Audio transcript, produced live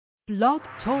Blog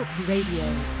Talk Radio.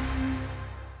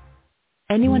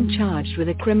 Anyone charged with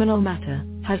a criminal matter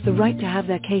has the right to have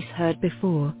their case heard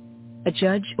before a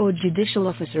judge or judicial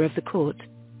officer of the court,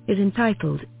 is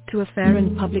entitled to a fair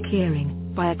and public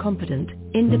hearing by a competent,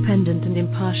 independent and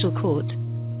impartial court,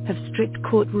 have strict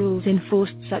court rules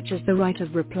enforced such as the right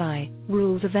of reply,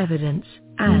 rules of evidence,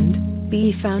 and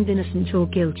be found innocent or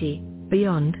guilty,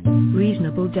 beyond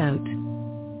reasonable doubt.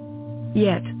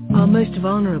 Yet, our most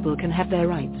vulnerable can have their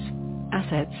rights,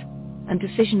 assets, and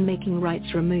decision-making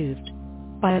rights removed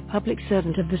by a public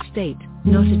servant of the state,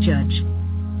 not a judge,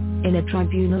 in a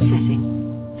tribunal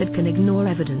setting that can ignore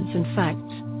evidence and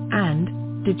facts,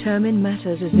 and determine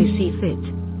matters as they see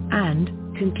fit,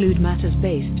 and conclude matters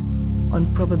based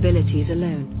on probabilities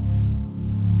alone.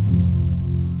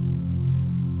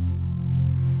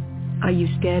 Are you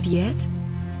scared yet?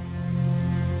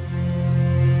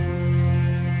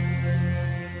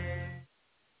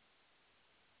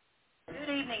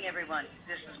 Good evening, everyone.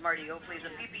 This is Marty Oakley of the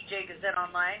PPJ Gazette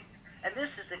Online, and this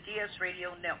is the DS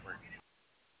Radio Network.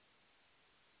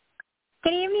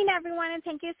 Good evening, everyone, and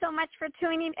thank you so much for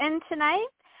tuning in tonight.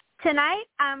 Tonight,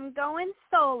 I'm going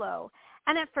solo.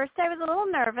 And at first, I was a little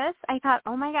nervous. I thought,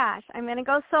 oh, my gosh, I'm going to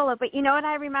go solo. But you know what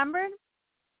I remembered?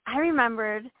 I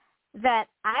remembered that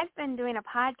I've been doing a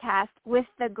podcast with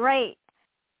the great,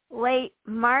 late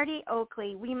Marty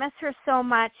Oakley. We miss her so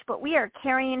much, but we are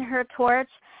carrying her torch.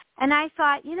 And I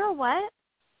thought, you know what?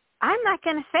 I'm not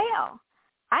going to fail.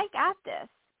 I got this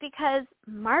because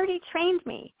Marty trained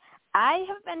me. I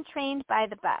have been trained by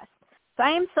the best. So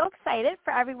I am so excited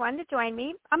for everyone to join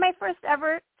me on my first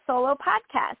ever solo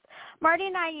podcast. Marty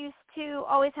and I used to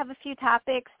always have a few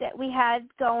topics that we had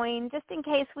going just in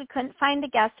case we couldn't find a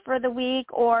guest for the week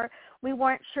or we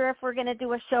weren't sure if we're going to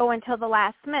do a show until the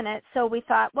last minute. So we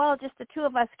thought, well, just the two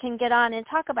of us can get on and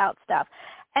talk about stuff.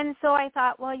 And so I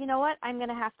thought, well, you know what? I'm going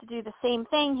to have to do the same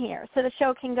thing here so the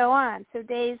show can go on. So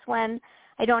days when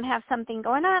I don't have something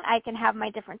going on, I can have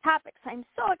my different topics. I'm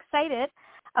so excited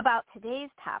about today's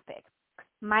topic.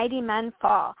 Mighty men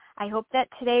fall. I hope that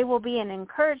today will be an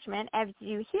encouragement as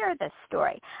you hear this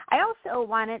story. I also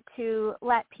wanted to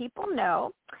let people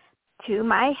know, to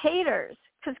my haters,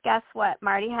 because guess what?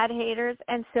 Marty had haters,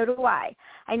 and so do I.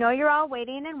 I know you're all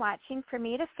waiting and watching for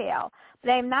me to fail,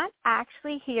 but I'm not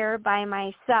actually here by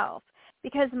myself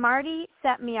because Marty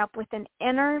set me up with an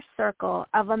inner circle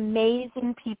of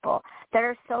amazing people that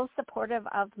are so supportive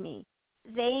of me.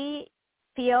 They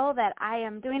feel that I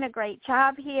am doing a great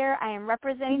job here. I am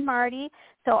representing Marty.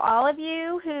 So all of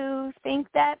you who think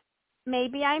that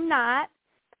maybe I'm not,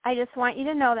 I just want you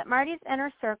to know that Marty's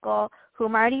inner circle, who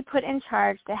Marty put in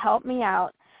charge to help me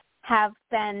out, have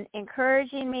been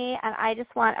encouraging me, and I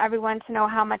just want everyone to know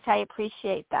how much I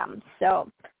appreciate them. So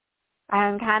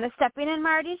I'm kind of stepping in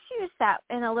Marty's shoes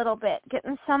in a little bit,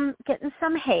 getting some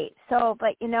hate. So,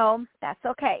 but you know, that's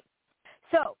okay.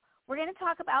 So we're going to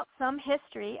talk about some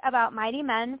history about mighty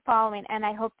men falling, and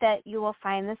I hope that you will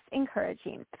find this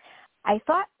encouraging. I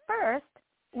thought first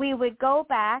we would go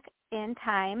back in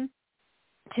time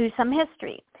to some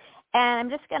history. And I'm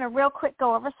just going to real quick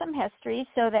go over some history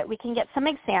so that we can get some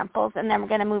examples, and then we're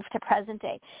going to move to present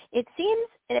day. It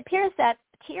appears that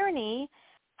tyranny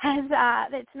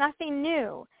it's nothing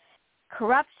new.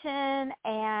 Corruption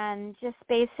and just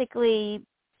basically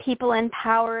people in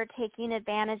power taking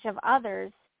advantage of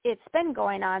others, it's been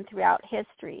going on throughout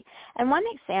history. And one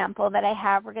example that I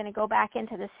have, we're going to go back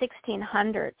into the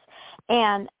 1600s.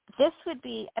 And this would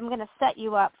be, I'm going to set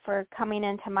you up for coming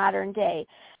into modern day.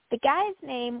 The guy's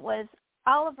name was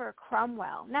Oliver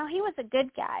Cromwell. Now, he was a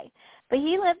good guy, but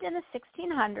he lived in the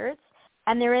 1600s,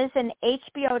 and there is an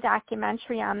HBO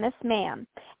documentary on this man,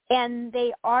 and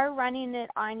they are running it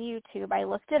on YouTube. I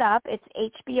looked it up.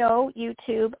 It's HBO,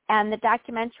 YouTube, and the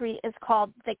documentary is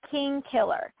called The King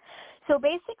Killer. So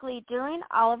basically, during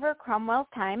Oliver Cromwell's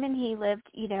time, and he lived,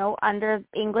 under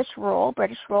English rule,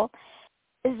 British rule,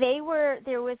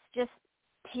 there was just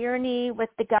tyranny with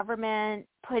the government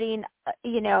putting,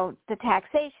 the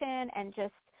taxation and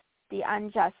just the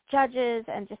unjust judges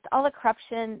and just all the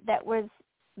corruption that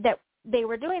they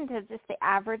were doing to just the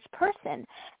average person.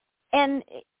 And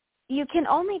you can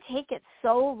only take it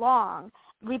so long.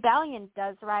 Rebellion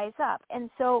does rise up.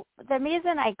 And so the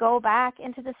reason I go back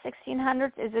into the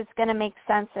 1600s is it's going to make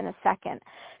sense in a second.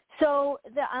 So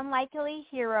the unlikely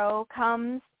hero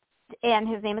comes, and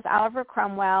his name is Oliver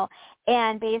Cromwell,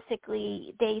 and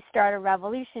basically they start a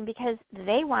revolution because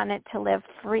they wanted to live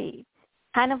free,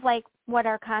 kind of like what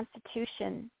our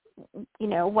Constitution,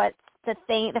 what's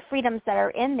the freedoms that are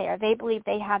in there. They believe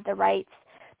they have the rights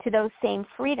to those same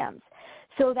freedoms.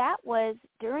 So that was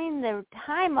during the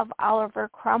time of Oliver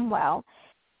Cromwell.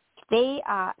 they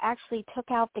actually took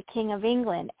out the King of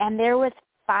England, and there was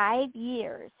 5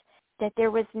 years that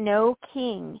there was no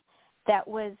king that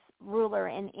was ruler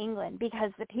in England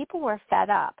because the people were fed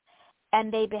up,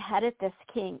 and they beheaded this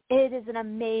king. It is an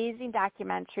amazing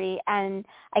documentary, and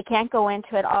I can't go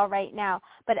into it all right now,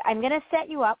 but I'm going to set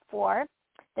you up for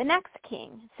the next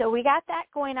king. So we got that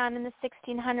going on in the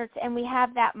 1600s, and we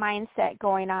have that mindset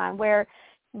going on where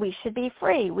we should be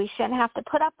free. We shouldn't have to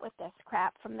put up with this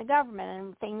crap from the government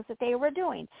and things that they were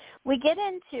doing. We get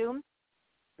into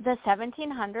the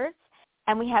 1700s,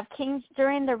 and we have kings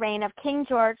during the reign of King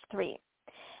George III.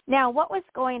 Now, what was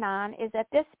going on is at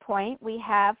this point, we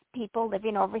have people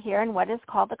living over here in what is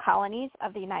called the colonies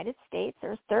of the United States.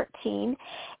 There's 13,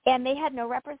 and they had no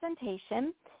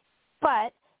representation,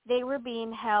 but they were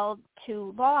being held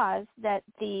to laws that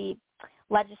the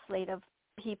legislative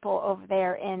people over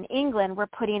there in England were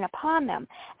putting upon them.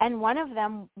 And one of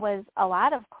them was a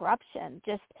lot of corruption.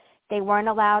 Just they weren't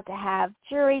allowed to have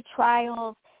jury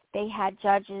trials. They had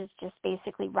judges just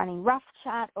basically running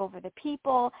roughshod over the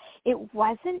people. It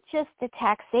wasn't just the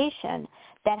taxation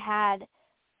that had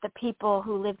the people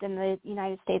who lived in the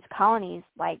United States colonies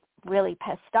like really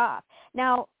pissed off.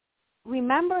 Now,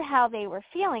 remember how they were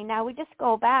feeling. Now, we just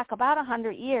go back about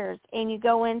 100 years, and you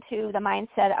go into the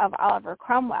mindset of Oliver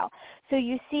Cromwell. So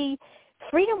you see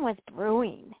freedom was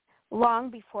brewing long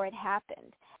before it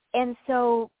happened. And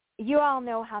so you all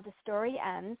know how the story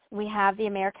ends. We have the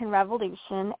American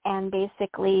Revolution, and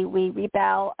basically we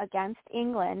rebel against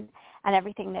England and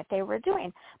everything that they were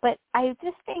doing. But I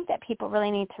just think that people really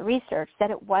need to research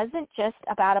that it wasn't just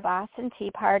about a Boston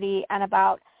Tea Party and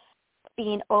about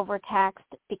being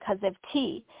overtaxed because of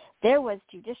tea. There was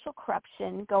judicial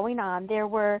corruption going on. There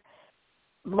were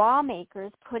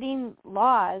lawmakers putting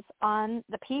laws on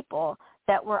the people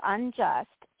that were unjust,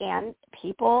 and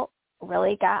people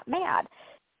really got mad.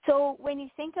 So when you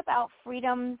think about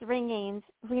freedom's ringings,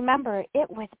 remember it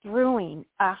was brewing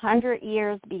 100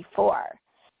 years before.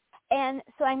 And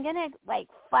so I'm going to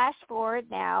flash forward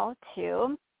now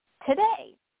to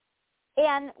today.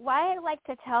 And why I like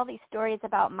to tell these stories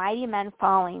about mighty men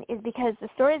falling is because the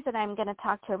stories that I'm going to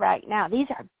talk to right now, these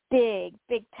are big,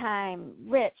 big-time,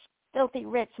 rich, filthy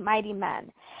rich, mighty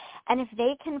men. And if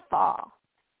they can fall,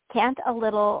 can't a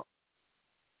little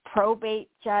probate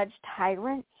judge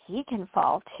tyrant, he can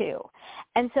fall too.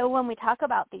 And so when we talk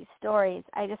about these stories,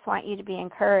 I just want you to be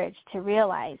encouraged to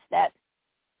realize that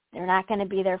they're not going to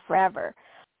be there forever.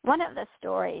 One of the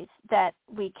stories that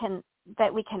we can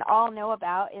all know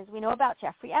about is we know about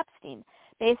Jeffrey Epstein,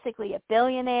 basically a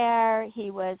billionaire.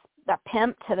 He was the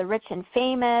pimp to the rich and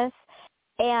famous.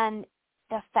 And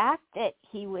the fact that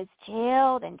he was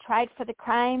jailed and tried for the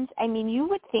crimes, I mean, you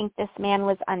would think this man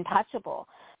was untouchable.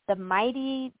 The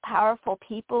mighty, powerful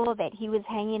people that he was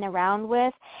hanging around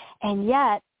with, and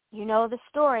yet, you know the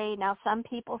story. Now, some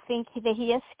people think that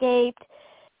he escaped.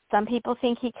 Some people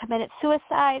think he committed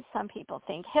suicide. Some people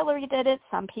think Hillary did it.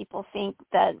 Some people think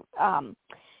that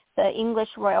the English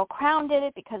royal crown did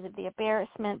it because of the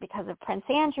embarrassment, because of Prince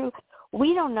Andrew.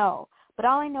 We don't know. But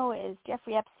all I know is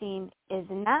Jeffrey Epstein is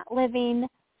not living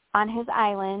on his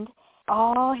island.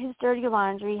 All his dirty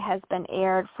laundry has been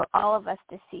aired for all of us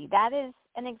to see. That is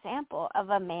an example of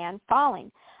a man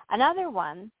falling. Another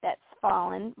one that's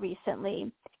fallen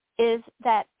recently is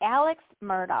that Alex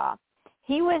Murdaugh.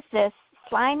 He was this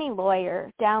slimy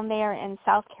lawyer down there in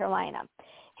South Carolina.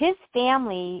 His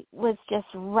family was just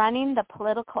running the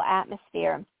political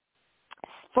atmosphere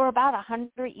for about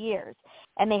 100 years,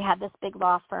 and they had this big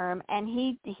law firm. And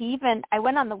he even, I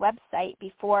went on the website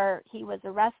before he was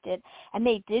arrested, and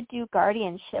they did do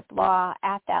guardianship law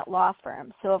at that law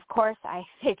firm. So of course I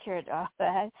figured,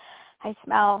 I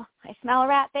smell a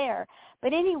rat there.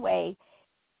 But anyway,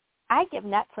 I give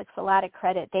Netflix a lot of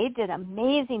credit. They did an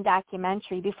amazing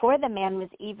documentary before the man was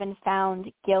even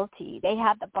found guilty. They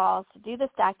had the balls to do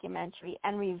this documentary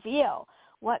and reveal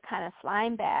what kind of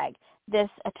slime bag this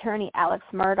attorney Alex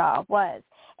Murdaugh was.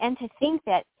 And to think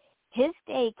that his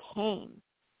day came,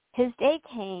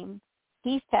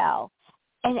 he fell,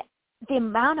 and the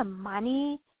amount of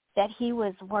money that he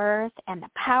was worth and the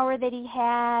power that he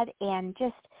had and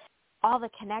just all the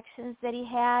connections that he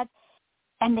had,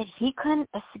 and that he couldn't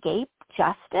escape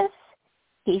justice,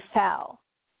 he fell.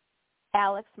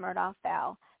 Alex Murdaugh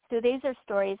fell. So these are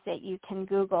stories that you can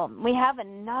Google. We have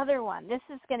another one. This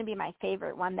is going to be my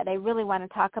favorite one that I really want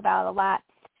to talk about a lot.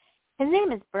 His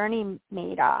name is Bernie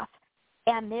Madoff,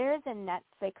 and there's a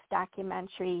Netflix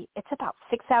documentary. It's about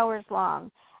 6 hours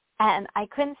long, and I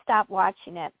couldn't stop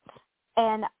watching it.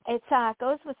 And it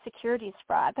goes with securities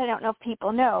fraud. But I don't know if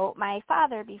people know, my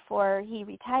father, before he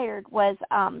retired, was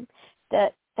the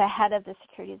the head of the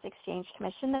Securities Exchange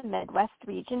Commission, the Midwest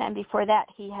region, and before that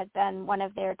he had been one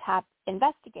of their top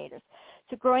investigators.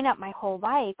 So growing up my whole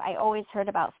life, I always heard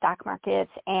about stock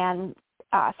markets and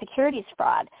securities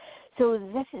fraud. So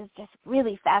this is just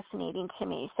really fascinating to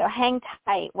me. So hang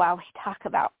tight while we talk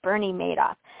about Bernie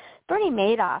Madoff. Bernie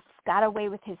Madoff got away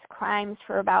with his crimes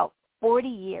for about 40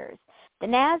 years. The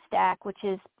NASDAQ, which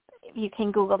is, you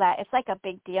can Google that, it's like a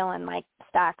big deal in like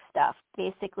stock stuff.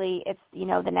 Basically, it's, the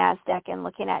NASDAQ and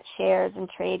looking at shares and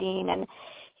trading, and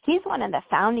he's one of the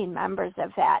founding members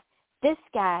of that. This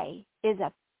guy is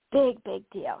a big, big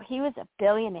deal. He was a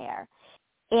billionaire,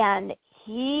 and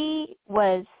he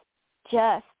was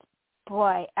just,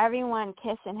 boy, everyone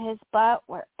kissing his butt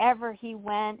wherever he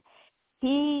went.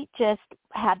 He just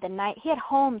had he had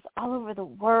homes all over the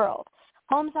world.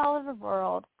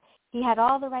 He had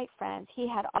all the right friends. He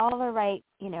had all the right,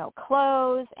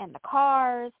 clothes and the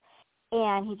cars,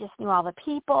 and he just knew all the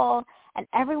people, and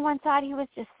everyone thought he was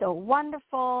just so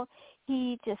wonderful.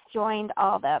 He just joined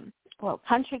all the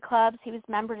country clubs. He was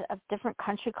members of different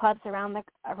country clubs around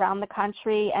the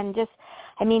country, and just,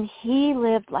 he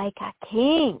lived like a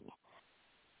king.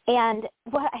 And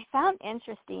what I found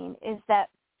interesting is that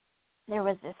there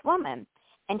was this woman,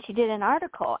 and she did an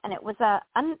article, and it was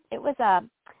a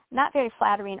not very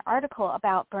flattering article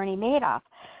about Bernie Madoff.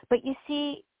 But you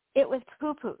see, it was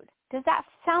poo-pooed. Does that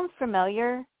sound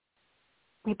familiar?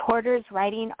 Reporters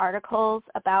writing articles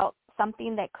about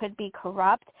something that could be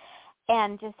corrupt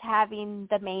and just having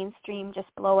the mainstream just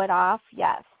blow it off?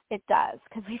 Yes, it does,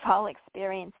 because we've all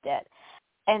experienced it.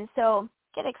 And so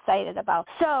get excited about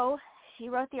it. So she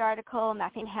wrote the article,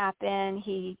 nothing happened.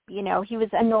 He was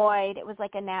annoyed. It was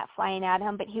like a gnat flying at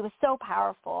him, but he was so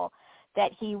powerful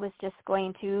that he was just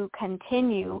going to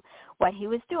continue what he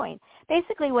was doing.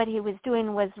 Basically what he was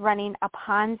doing was running a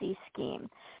Ponzi scheme.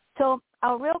 So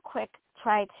I'll real quick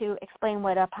try to explain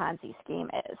what a Ponzi scheme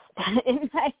is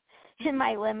in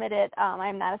my limited,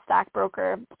 I'm not a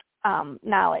stockbroker,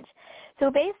 knowledge.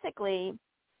 So basically,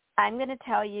 I'm going to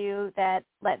tell you that,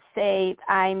 let's say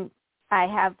I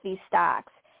have these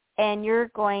stocks, and you're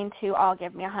going to all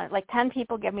give me 10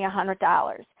 people give me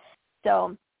 $100.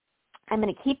 So I'm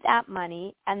going to keep that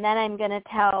money, and then I'm going to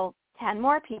tell 10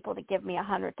 more people to give me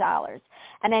 $100.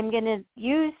 And I'm going to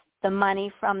use the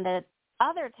money from the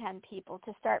other 10 people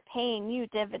to start paying you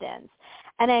dividends.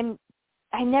 And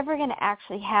I'm never going to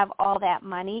actually have all that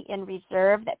money in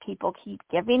reserve that people keep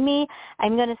giving me.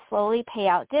 I'm going to slowly pay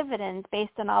out dividends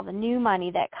based on all the new money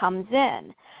that comes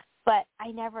in. But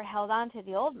I never held on to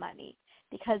the old money,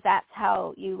 because that's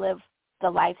how you live the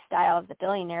lifestyle of the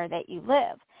billionaire that you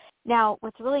live. Now,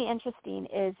 what's really interesting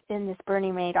is in this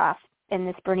Bernie Madoff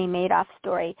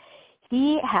story,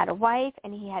 he had a wife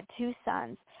and he had 2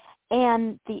 sons.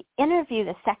 And the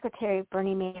secretary of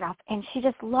Bernie Madoff, and she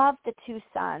just loved the 2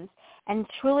 sons and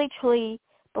truly, truly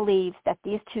believes that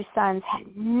these 2 sons had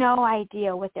no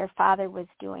idea what their father was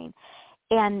doing.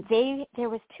 And there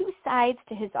was 2 sides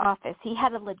to his office. He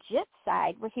had a legit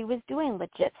side where he was doing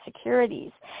legit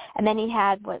securities. And then he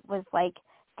had what was like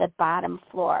the bottom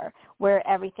floor where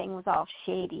everything was all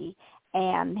shady,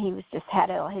 and he was just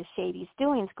had all his shady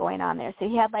doings going on there. So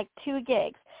he had like 2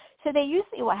 gigs. So they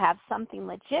usually will have something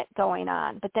legit going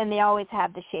on, but then they always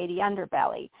have the shady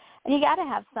underbelly. And you got to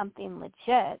have something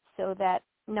legit so that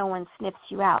no one sniffs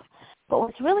you out. But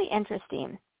what's really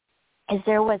interesting is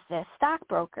there was this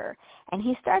stockbroker, and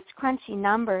he starts crunching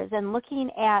numbers and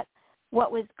looking at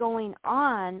what was going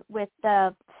on with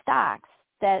the stocks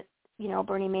that,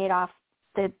 Bernie Madoff,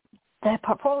 the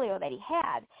portfolio that he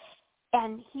had.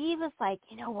 And he was like,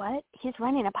 you know what? He's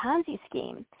running a Ponzi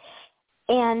scheme.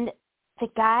 And the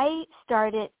guy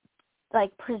started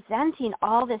like presenting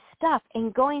all this stuff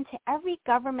and going to every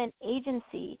government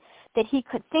agency that he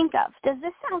could think of. Does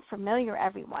this sound familiar,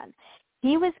 everyone?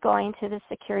 He was going to the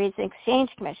Securities and Exchange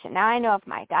Commission. Now, I know if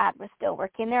my dad was still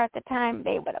working there at the time,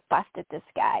 they would have busted this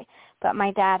guy. But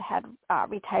my dad had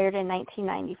retired in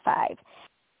 1995.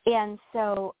 And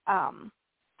so,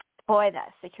 the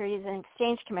Securities and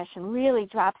Exchange Commission really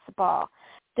drops the ball.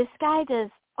 This guy does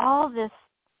all this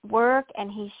work,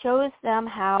 and he shows them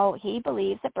how he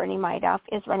believes that Bernie Madoff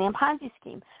is running a Ponzi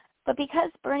scheme. But because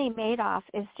Bernie Madoff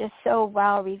is just so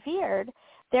well revered,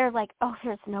 they're like, oh,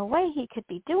 there's no way he could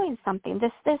be doing something.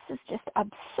 This is just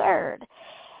absurd.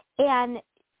 And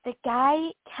the guy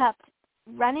kept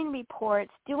running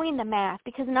reports, doing the math,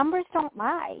 because numbers don't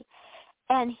lie.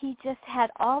 And he just had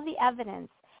all the evidence,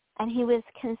 and he was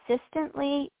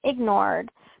consistently ignored,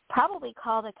 probably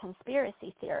called a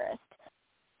conspiracy theorist.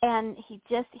 And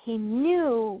he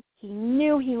knew he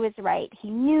was right. He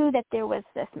knew that there was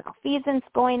this malfeasance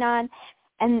going on.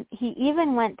 And he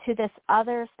even went to this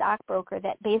other stockbroker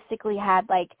that basically had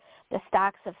like the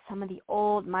stocks of some of the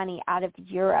old money out of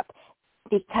Europe,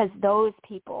 because those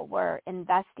people were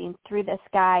investing through this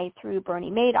guy, through Bernie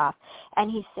Madoff.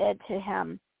 And he said to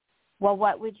him, well,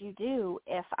 what would you do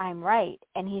if I'm right?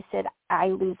 And he said, I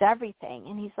lose everything.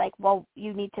 And he's like, well,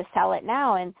 you need to sell it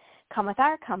now and come with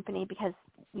our company because,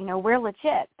 you know, we're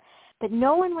legit. But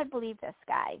no one would believe this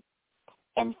guy.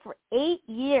 And for 8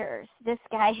 years, this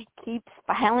guy keeps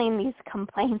filing these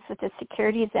complaints with the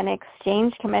Securities and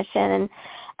Exchange Commission and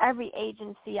every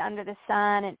agency under the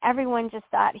sun, and everyone just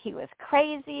thought he was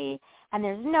crazy, and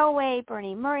there's no way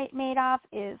Bernie Madoff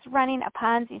is running a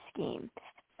Ponzi scheme.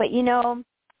 But, you know,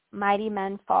 mighty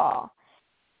men fall.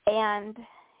 And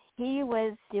he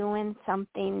was doing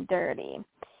something dirty,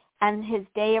 and his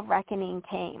day of reckoning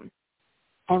came.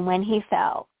 And when he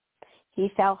fell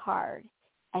hard.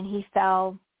 And he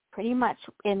fell pretty much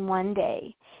in one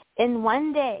day. In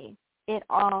one day, it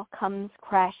all comes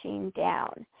crashing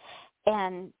down.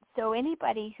 And so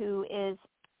anybody who is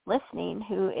listening,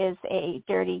 who is a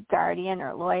dirty guardian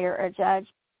or lawyer or judge,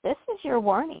 this is your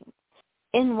warning.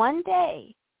 In one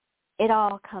day, it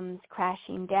all comes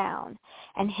crashing down.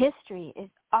 And history is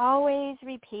always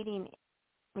repeating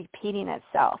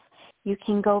itself. You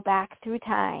can go back through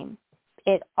time.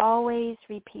 It always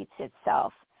repeats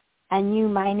itself. And you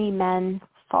mighty men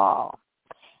fall.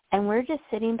 And we're just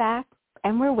sitting back,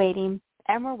 and we're waiting,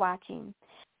 and we're watching,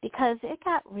 because it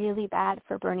got really bad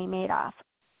for Bernie Madoff.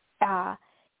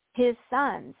 His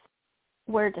sons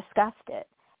were disgusted.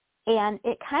 And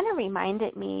it kind of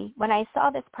reminded me, when I saw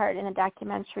this part in the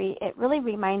documentary, it really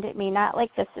reminded me, not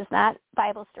like this is not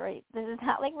Bible story. This is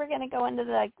not like we're going to go into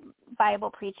the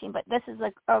Bible preaching, but this is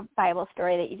a Bible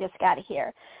story that you just got to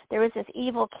hear. There was this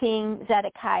evil king,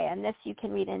 Zedekiah, and this you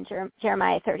can read in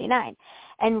Jeremiah 39.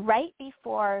 And right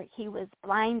before he was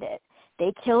blinded,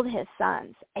 they killed his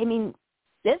sons. I mean,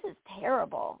 this is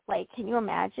terrible. Like, can you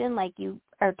imagine, like, you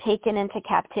are taken into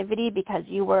captivity because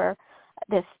you were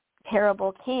this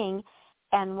terrible king,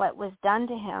 and what was done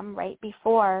to him right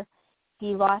before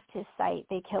he lost his sight,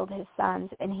 they killed his sons,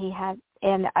 and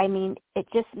I mean, it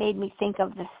just made me think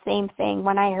of the same thing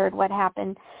when I heard what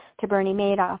happened to Bernie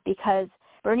Madoff, because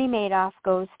Bernie Madoff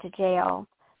goes to jail.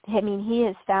 I mean, he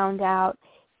is found out.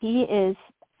 He is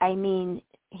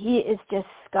just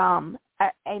scum.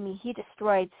 I mean, he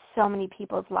destroyed so many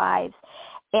people's lives,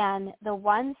 and the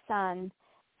one son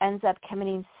ends up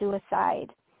committing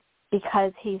suicide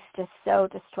because he's just so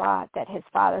distraught that his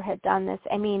father had done this.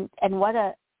 I mean, and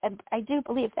I do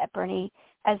believe that Bernie,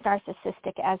 as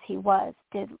narcissistic as he was,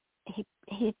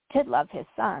 he did love his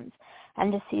sons.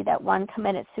 And to see that one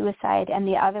committed suicide and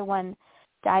the other one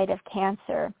died of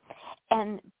cancer.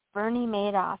 And Bernie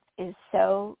Madoff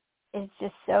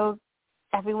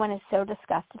everyone is so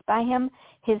disgusted by him.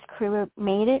 His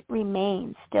cremated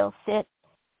remains still sit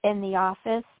in the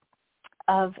office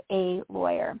of a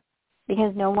lawyer,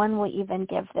 because no one will even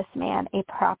give this man a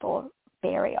proper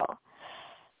burial.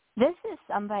 This is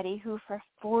somebody who for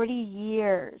 40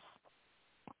 years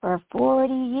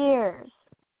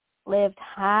lived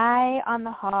high on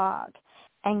the hog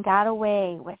and got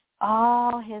away with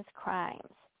all his crimes.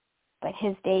 But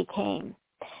his day came.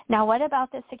 Now, what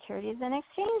about the Securities and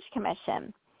Exchange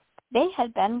Commission? They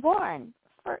had been warned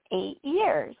for 8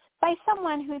 years by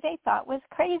someone who they thought was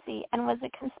crazy and was a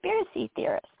conspiracy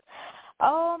theorist.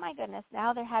 Oh, my goodness,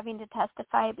 now they're having to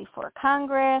testify before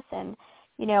Congress and,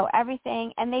 you know,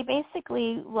 everything, and they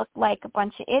basically look like a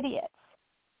bunch of idiots.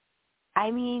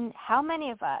 I mean, how many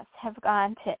of us have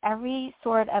gone to every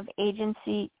sort of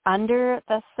agency under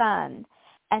the sun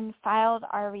and filed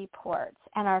our reports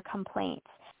and our complaints,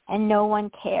 and no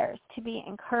one cares? To be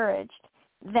encouraged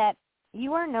that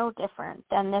you are no different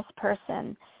than this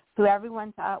person who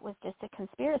everyone thought was just a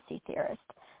conspiracy theorist,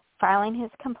 filing his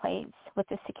complaints with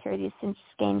the Securities and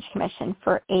Exchange Commission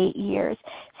for 8 years.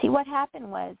 See, what happened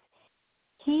was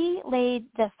he laid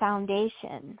the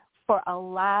foundation for a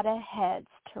lot of heads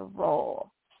to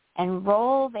roll, and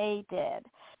roll they did.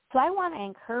 So I want to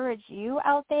encourage you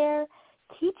out there,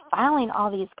 keep filing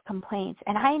all these complaints.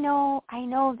 And I know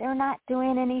they're not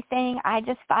doing anything. I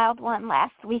just filed one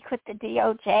last week with the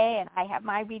DOJ, and I have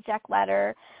my reject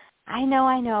letter. I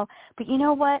know. But you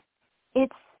know what?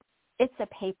 It's a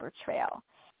paper trail.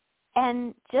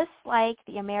 And just like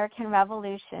the American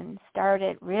Revolution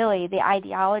started, really, the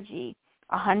ideology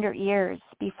 100 years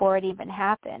before it even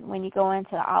happened, when you go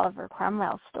into the Oliver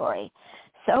Cromwell story,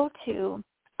 so too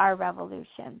our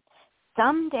revolution.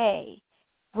 Someday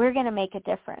we're going to make a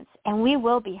difference, and we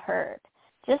will be heard,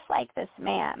 just like this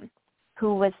man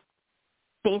who was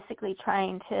basically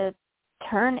trying to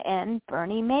turn in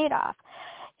Bernie Madoff.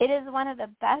 It is one of the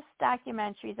best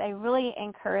documentaries. I really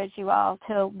encourage you all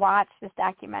to watch this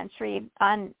documentary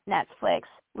on Netflix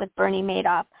with Bernie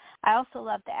Madoff. I also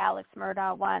love the Alex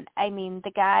Murdaugh one. I mean,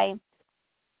 the guy,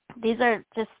 these are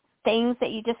just things that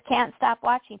you just can't stop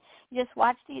watching. You just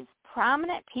watch these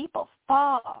prominent people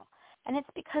fall, and it's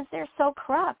because they're so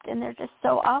corrupt and they're just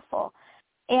so awful.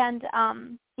 And,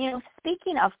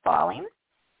 speaking of falling,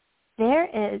 there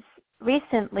is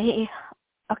recently,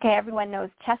 okay, everyone knows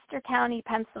Chester County,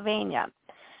 Pennsylvania.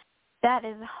 That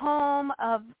is home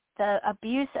of the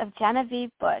abuse of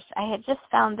Genevieve Bush. I had just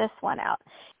found this one out.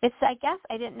 I guess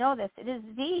I didn't know this. It is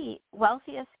the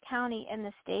wealthiest county in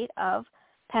the state of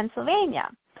Pennsylvania.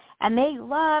 And they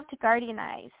love to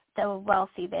guardianize the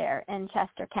wealthy there in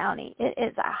Chester County. It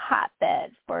is a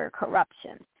hotbed for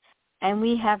corruption. And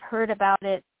we have heard about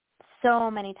it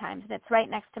so many times. And it's right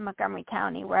next to Montgomery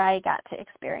County, where I got to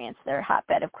experience their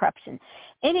hotbed of corruption.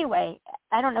 Anyway,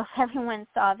 I don't know if everyone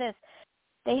saw this.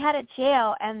 They had a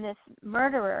jail, and this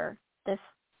murderer, this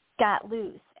got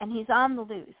loose, and he's on the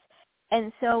loose.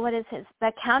 And so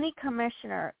the county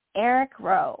commissioner, Eric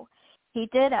Rowe, he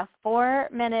did a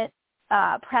 4-minute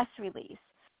press release.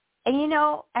 And,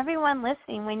 everyone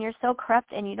listening, when you're so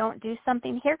corrupt and you don't do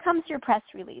something, here comes your press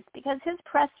release, because his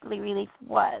press release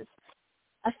was,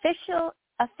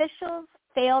 officials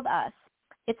failed us.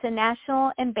 It's a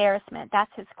national embarrassment.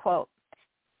 That's his quote.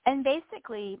 And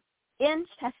basically, in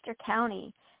Chester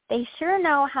County, they sure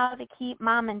know how to keep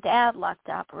mom and dad locked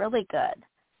up really good,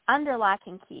 under lock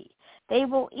and key. They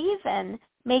will even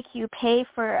make you pay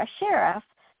for a sheriff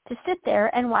to sit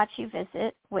there and watch you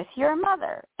visit with your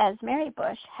mother, as Mary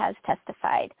Bush has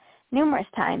testified numerous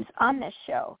times on this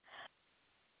show.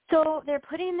 So they're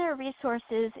putting their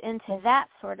resources into that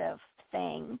sort of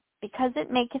thing because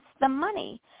it makes them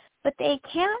money. But they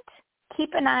can't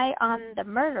keep an eye on the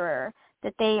murderer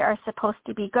that they are supposed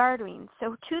to be guarding.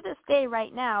 So to this day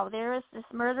right now, there is this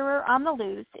murderer on the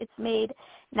loose. It's made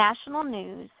national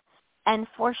news. And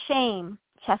for shame,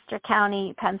 Chester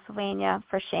County, Pennsylvania,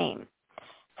 for shame.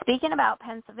 Speaking about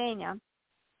Pennsylvania,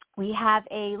 we have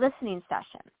a listening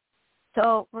session.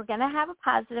 So we're going to have a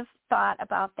positive thought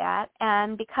about that.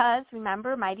 And because,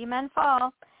 remember, mighty men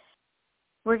fall,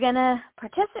 we're going to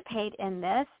participate in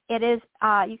this. It is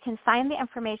you can find the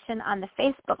information on the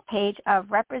Facebook page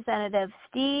of Representative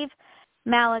Steve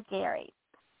Malagary.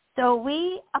 So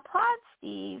we applaud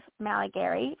Steve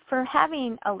Malagary for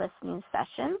having a listening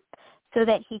session so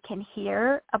that he can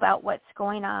hear about what's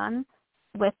going on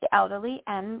with the elderly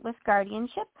and with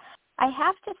guardianship. I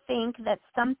have to think that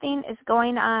something is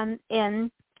going on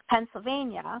in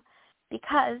Pennsylvania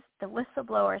because the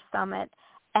Whistleblower Summit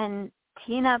and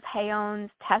Tina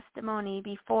Payone's testimony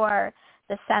before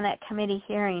the Senate committee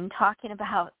hearing talking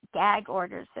about gag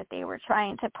orders that they were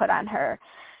trying to put on her.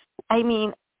 I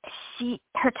mean,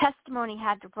 her testimony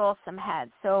had to roll some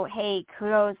heads. So, hey,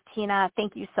 kudos, Tina.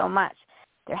 Thank you so much.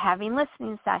 They're having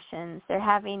listening sessions. They're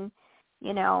having,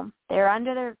 they're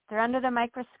under the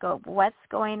microscope. What's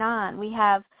going on? We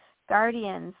have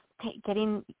guardians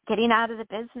getting out of the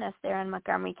business there in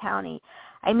Montgomery County.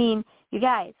 I mean, you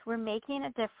guys, we're making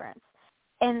a difference.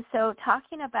 And so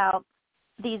talking about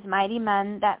these mighty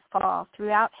men that fall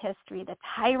throughout history, the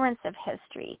tyrants of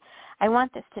history, I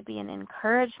want this to be an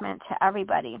encouragement to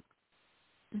everybody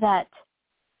that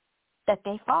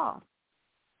they fall.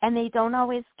 And they don't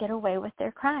always get away with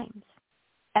their crimes.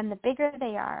 And the bigger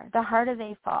they are, the harder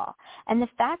they fall. And the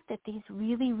fact that these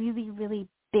really, really, really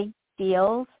big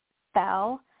deals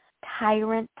fell,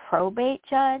 tyrant probate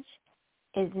judge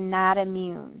is not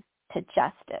immune to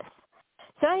justice.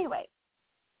 So anyway,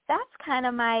 that's kind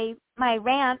of my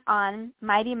rant on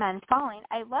mighty men falling.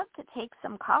 I'd love to take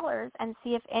some callers and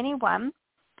see if anyone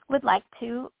would like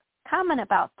to comment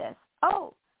about this.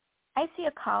 Oh, I see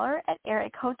a caller at area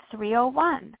code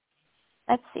 301.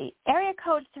 Let's see. Area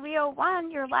code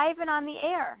 301, you're live and on the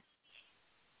air.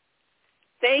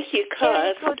 Thank you,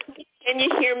 Coz. Can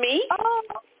you hear me? Oh,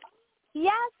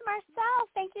 yes, Marcel.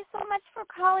 Thank you so much for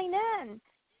calling in.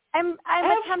 I'm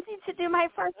attempting to do my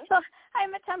first solo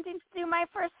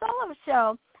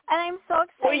show, and I'm so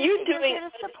excited. Well, you're doing a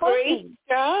great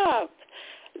job.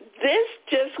 This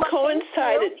just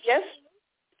coincided. Yes,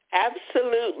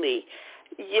 absolutely.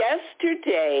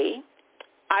 Yesterday,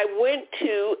 I went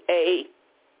to a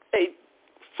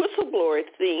whistleblower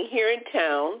thing here in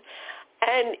town,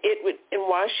 and it was in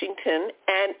Washington,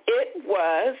 and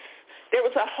there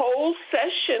was a whole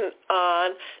session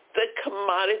on the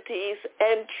commodities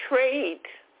and trade.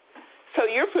 So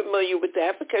you're familiar with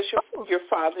that because your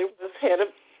father was head of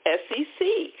SEC.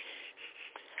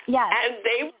 Yes. And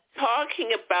they were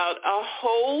talking about a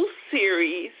whole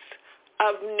series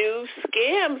of new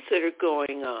scams that are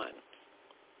going on.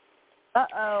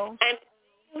 Uh-oh. And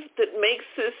that makes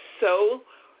this so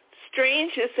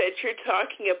strange is that you're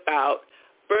talking about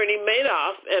Bernie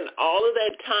Madoff and all of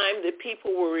that time that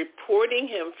people were reporting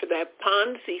him for that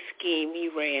Ponzi scheme he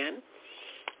ran.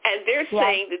 And they're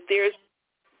saying that there's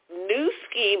a new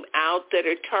scheme out that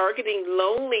are targeting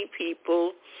lonely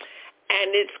people,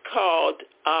 and it's called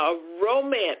a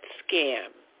romance scam.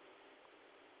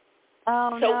 Oh,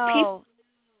 so no.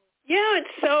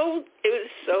 It was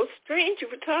so strange. You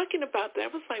were talking about that. I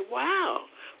was like, wow,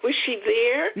 was she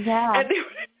there? Yeah. And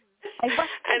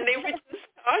they were just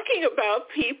talking about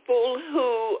people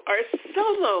who are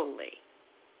so lonely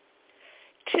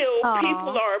till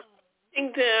people are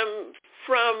putting them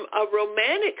from a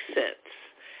romantic sense.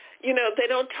 You know, they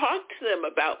don't talk to them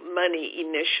about money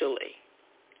initially.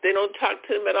 They don't talk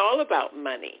to them at all about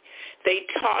money. They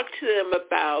talk to them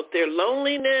about their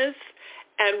loneliness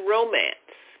and romance.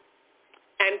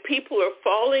 And people are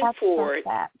falling for it.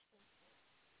 Sad.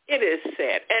 It is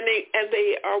sad. And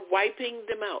they are wiping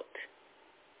them out.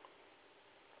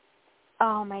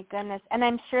 Oh, my goodness. And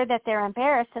I'm sure that they're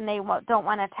embarrassed and they don't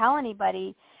want to tell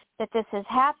anybody that this has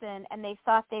happened, and they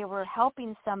thought they were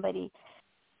helping somebody.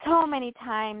 So many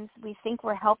times we think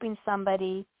we're helping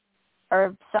somebody,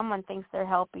 or someone thinks they're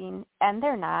helping, and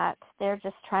they're not. They're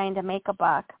just trying to make a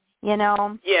buck, you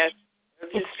know? Yes,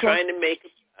 they're just trying to make a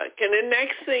buck. And the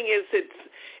next thing is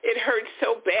it hurts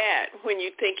so bad when you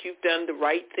think you've done the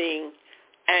right thing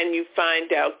and you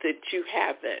find out that you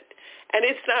haven't. And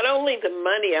it's not only the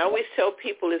money. I always tell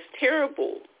people it's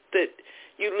terrible that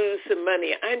you lose the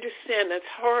money. I understand that's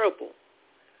horrible.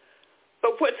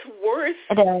 But what's worse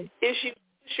is you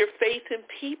lose your faith in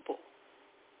people.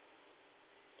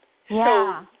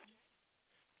 Yeah. So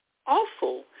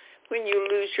awful when you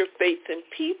lose your faith in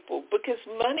people, because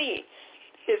money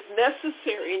is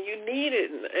necessary and you need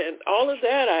it and all of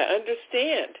that, I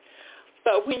understand.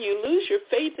 But when you lose your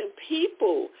faith in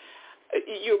people,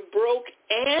 you're broke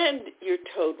and you're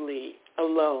totally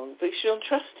alone because you don't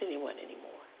trust anyone anymore.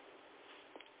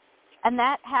 And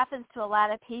that happens to a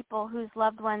lot of people whose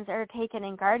loved ones are taken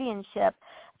in guardianship,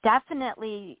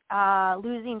 definitely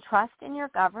losing trust in your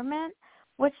government,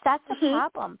 which that's a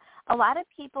problem. A lot of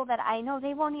people that I know,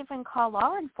 they won't even call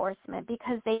law enforcement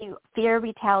because they fear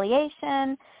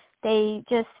retaliation. They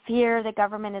just fear the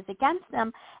government is against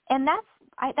them. And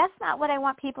that's not what I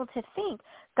want people to think.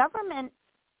 Government,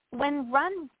 when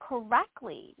run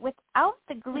correctly, without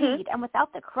the greed and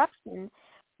without the corruption,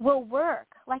 will work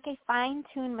like a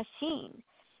fine-tuned machine.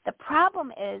 The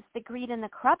problem is the greed and the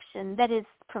corruption that is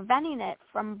preventing it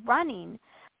from running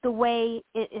the way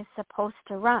it is supposed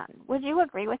to run. Would you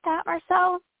agree with that,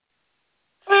 Marcel?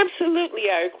 Absolutely,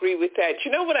 I agree with that.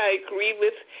 You know what I agree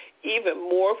with even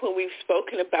more when we've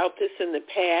spoken about this in the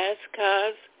past,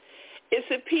 Coz, is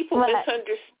that people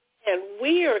misunderstand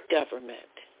we are government.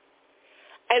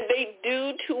 And they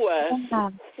do to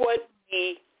us what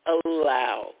we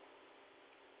allow.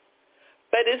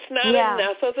 But it's not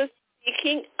enough of us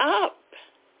speaking up.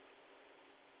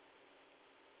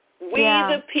 We,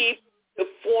 the people, to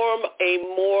form a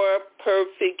more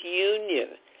perfect union.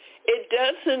 It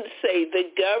doesn't say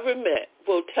the government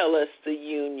will tell us the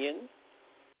union.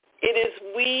 It is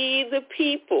we, the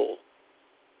people.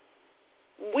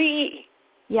 We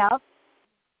are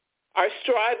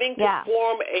striving to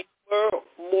form a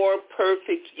more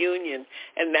perfect union,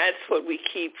 and that's what we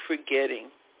keep forgetting.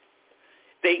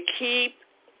 They keep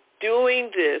doing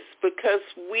this because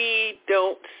we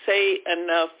don't say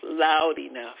enough loud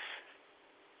enough.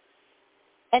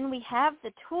 And we have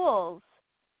the tools.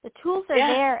 The tools are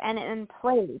there and in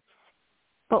place,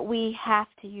 but we have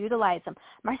to utilize them.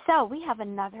 Marcel, we have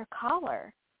another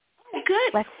caller.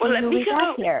 Good. Let's see who we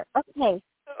got here. Okay.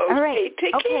 All right.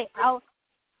 Take care.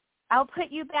 I'll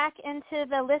put you back into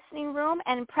the listening room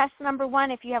and press number 1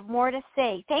 if you have more to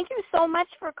say. Thank you so much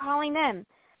for calling in.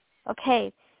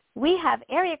 Okay. We have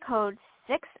area code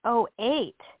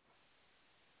 608.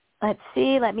 Let's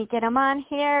see. Let me get him on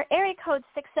here. Area code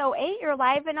 608. You're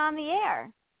live and on the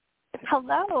air.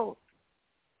 Hello.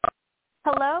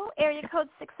 Hello, area code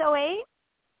 608.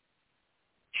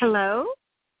 Hello?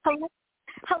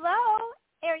 Hello,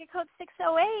 area code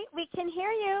 608. We can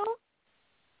hear you.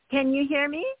 Can you hear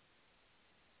me?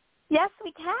 Yes,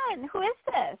 we can. Who is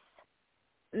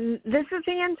this? This is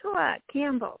Angela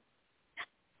Campbell.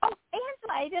 Oh,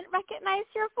 Angela, I didn't recognize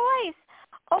your voice.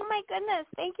 Oh, my goodness.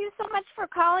 Thank you so much for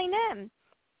calling in.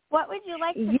 What would you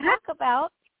like to talk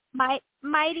about?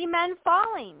 Mighty Men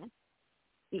Falling.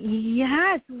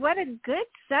 Yes, what a good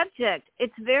subject.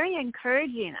 It's very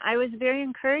encouraging. I was very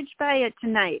encouraged by it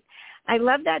tonight. I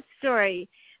love that story.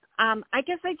 I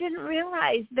guess I didn't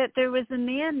realize that there was a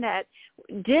man that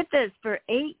did this for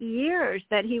 8 years,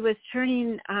 that he was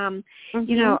turning,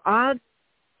 you know, all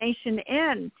information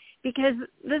in, because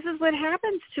this is what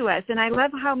happens to us. And I love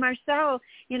how Marcel,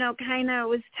 you know, kind of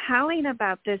was telling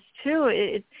about this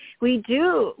too. We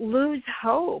do lose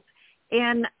hope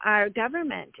in our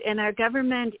government, and our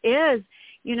government is,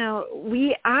 you know,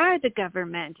 we are the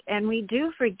government, and we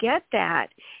do forget that.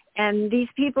 And these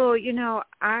people, you know,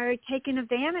 are taking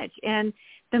advantage. And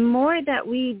the more that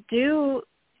we do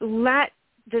let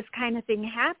this kind of thing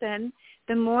happen,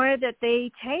 the more that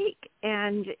they take.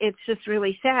 And it's just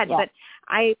really sad. Yeah. But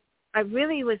I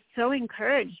really was so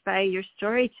encouraged by your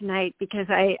story tonight, because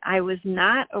I was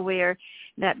not aware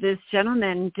that this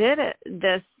gentleman did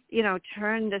this, you know,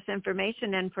 turn this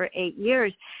information in for 8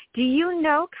 years. Do you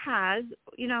know, Coz,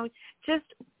 you know, just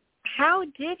how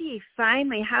did it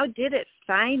finally,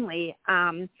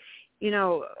 you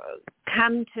know,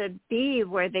 come to be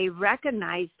where they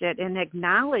recognized it and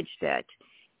acknowledged it?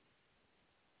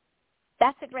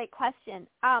 That's a great question.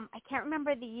 I can't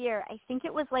remember the year. I think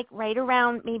it was like right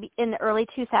around maybe in the early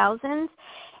 2000s.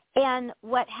 And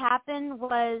what happened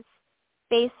was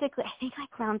basically, I think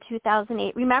like around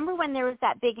 2008. Remember when there was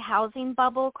that big housing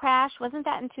bubble crash? Wasn't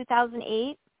that in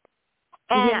 2008?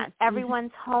 And yes.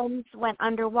 Everyone's homes went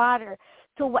underwater.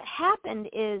 So what happened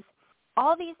is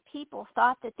all these people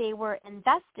thought that they were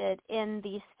invested in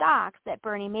these stocks that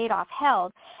Bernie Madoff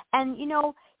held. And, you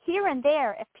know, here and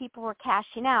there, if people were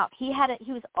cashing out, he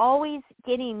was always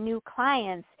getting new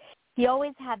clients. He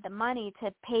always had the money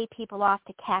to pay people off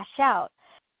to cash out.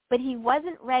 But he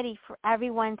wasn't ready for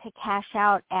everyone to cash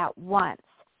out at once.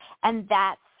 And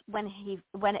that's when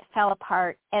it fell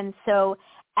apart. And so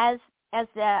as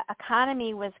the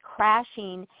economy was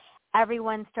crashing,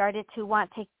 everyone started to want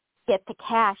to get the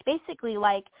cash. Basically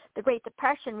like the Great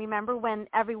Depression, remember when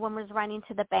everyone was running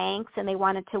to the banks and they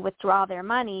wanted to withdraw their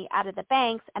money out of the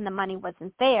banks and the money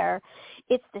wasn't there.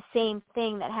 It's the same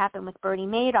thing that happened with Bernie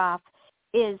Madoff,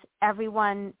 is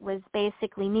everyone was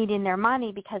basically needing their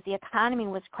money because the economy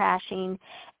was crashing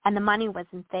and the money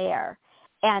wasn't there.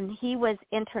 And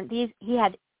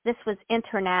this was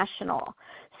international.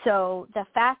 So the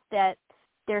fact that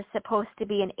there's supposed to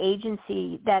be an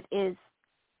agency that is,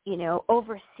 you know,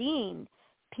 overseeing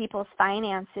people's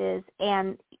finances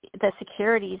and the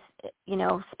securities, you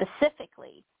know,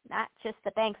 specifically, not just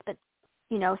the banks, but,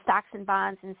 you know, stocks and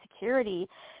bonds and security,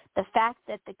 the fact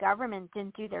that the government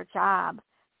didn't do their job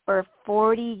for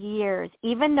 40 years,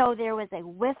 even though there was a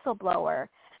whistleblower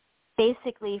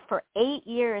basically for 8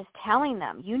 years telling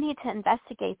them, you need to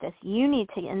investigate this, you need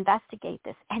to investigate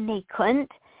this, and they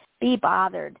couldn't be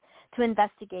bothered to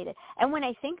investigate it. And when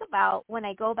I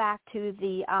go back to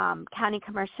the county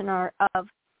commissioner of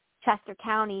Chester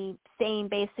County saying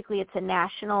basically it's a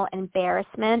national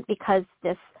embarrassment because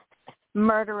this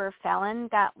murderer felon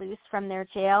got loose from their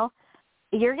jail,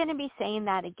 you're going to be saying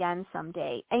that again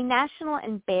someday. A national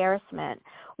embarrassment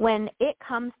when it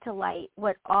comes to light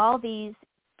what all these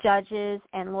judges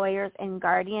and lawyers and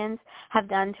guardians have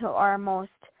done to our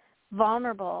most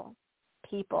vulnerable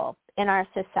people in our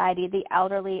society, the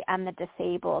elderly and the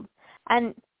disabled,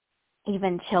 and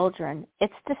even children.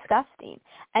 It's disgusting.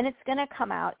 And it's going to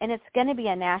come out, and it's going to be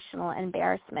a national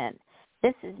embarrassment.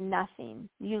 This is nothing.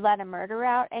 You let a murder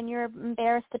out and you're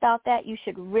embarrassed about that, you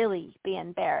should really be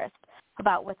embarrassed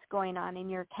about what's going on in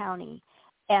your county.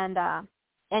 And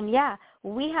yeah,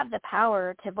 we have the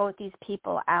power to vote these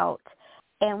people out,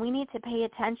 and we need to pay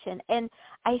attention. And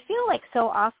I feel like so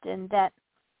often that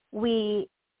we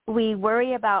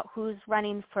worry about who's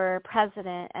running for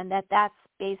president, and that's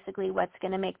basically what's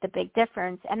going to make the big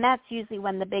difference. And that's usually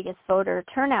when the biggest voter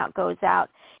turnout goes out,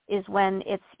 is when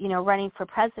it's, you know, running for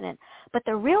president. But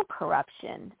the real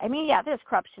corruption, I mean, yeah, there's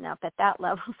corruption up at that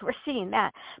level. We're seeing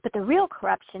that. But the real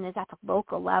corruption is at the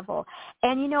local level.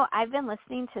 And, you know, I've been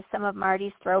listening to some of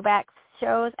Marty's throwback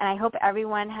shows, and I hope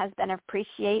everyone has been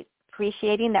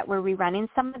appreciating that we're rerunning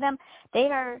some of them. They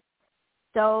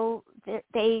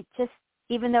just,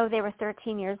 even though they were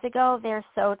 13 years ago, they're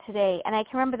so today. And I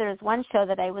can remember there was one show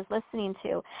that I was listening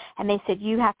to, and they said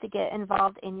you have to get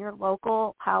involved in your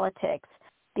local politics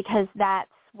because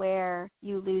that's where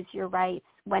you lose your rights.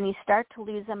 When you start to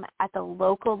lose them at the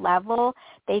local level,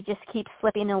 they just keep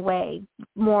slipping away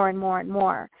more and more and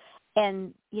more.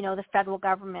 And, you know, the federal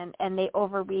government, and they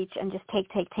overreach and just take.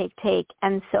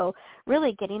 And so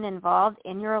really getting involved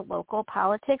in your local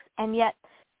politics, and yet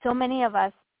so many of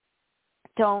us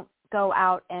don't go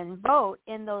out and vote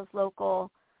in those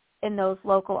local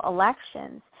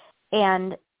elections.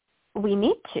 And we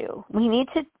need to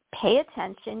pay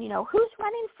attention, you know, who's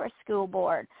running for school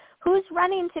board, who's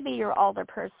running to be your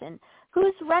alderperson,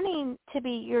 who's running to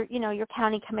be your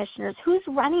county commissioners? Who's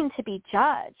running to be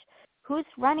judge? Who's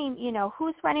running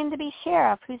to be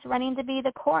sheriff? Who's running to be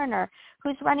the coroner?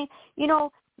 Who's running,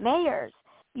 mayors?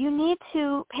 You need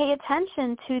to pay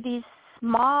attention to these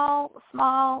small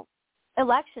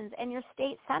elections and your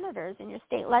state senators and your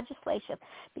state legislature,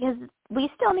 because we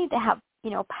still need to have,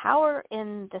 power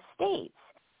in the states.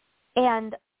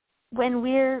 And when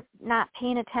we're not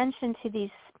paying attention to these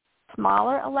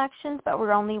smaller elections, but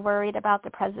we're only worried about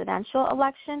the presidential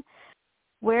election,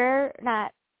 we're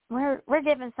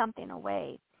giving something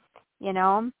away.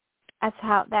 That's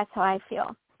how I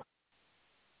feel.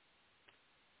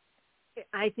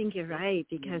 I think you're right,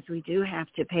 because we do have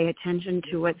to pay attention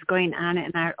to what's going on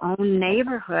in our own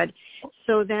neighborhood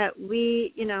so that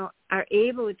we, are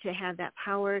able to have that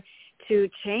power to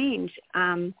change.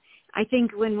 I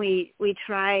think when we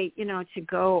try, to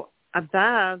go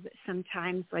above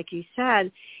sometimes, like you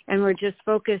said, and we're just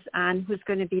focused on who's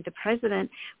going to be the president,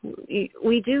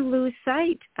 we do lose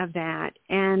sight of that.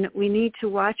 And we need to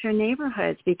watch our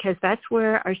neighborhoods, because that's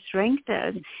where our strength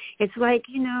is. It's like,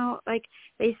 like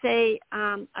they say,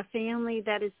 a family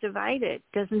that is divided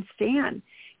doesn't stand.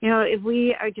 If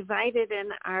we are divided in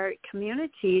our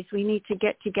communities, we need to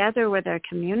get together with our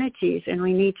communities, and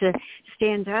we need to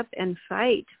stand up and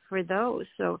fight for those.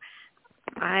 So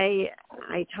I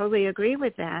totally agree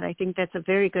with that. I think that's a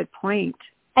very good point.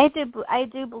 I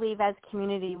do believe as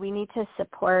community we need to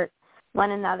support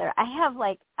one another. I have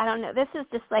I don't know, this is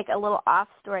just like a little off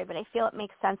story, but I feel it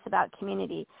makes sense about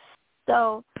community.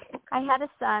 So I had a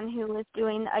son who was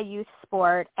doing a youth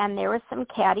sport, and there were some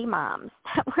catty moms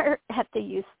that were at the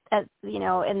youth,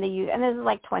 in the youth, and this is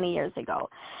like 20 years ago.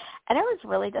 And it was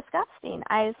really disgusting.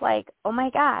 I was like, oh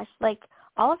my gosh,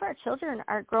 all of our children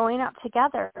are growing up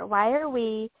together. Why are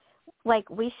we,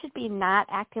 we should be not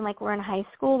acting like we're in high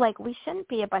school. We shouldn't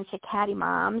be a bunch of catty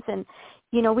moms, and,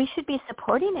 we should be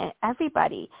supporting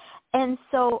everybody. And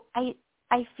so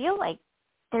I feel like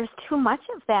there's too much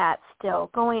of that still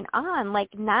going on,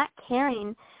 not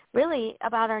caring really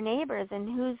about our neighbors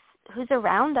and who's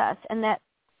around us, and that,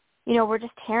 we're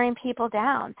just tearing people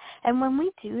down. And when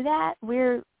we do that,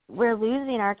 we're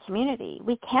losing our community.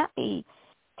 We can't be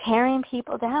tearing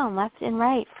people down left and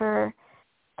right for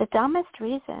the dumbest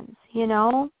reasons.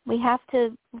 We have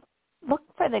to look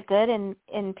for the good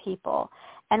in people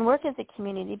and work as a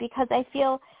community, because I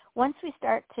feel once we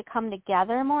start to come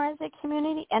together more as a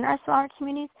community in our smaller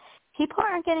communities, people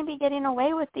aren't going to be getting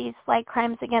away with these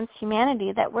crimes against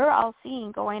humanity that we're all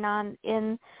seeing going on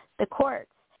in the courts.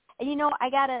 And I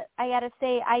gotta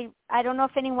say, I don't know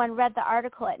if anyone read the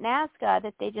article at NASCA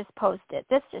that they just posted.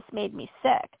 This just made me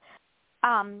sick.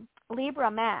 Libra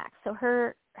Max, so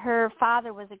her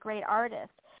father was a great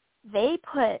artist. They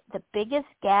put the biggest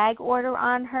gag order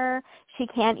on her. She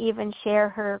can't even share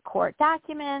her court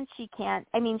documents. She can't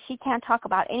talk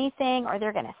about anything, or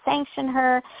they're going to sanction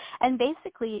her. And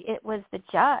basically it was the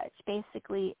judge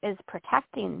is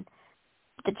protecting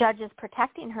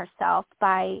herself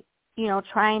by,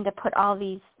 trying to put all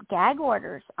these gag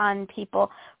orders on people.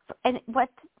 And what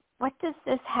does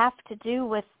this have to do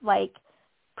with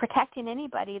protecting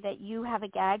anybody, that you have a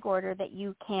gag order that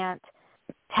you can't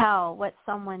tell what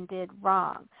someone did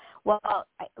wrong? Well,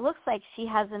 it looks like she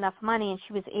has enough money, and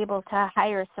she was able to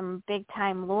hire some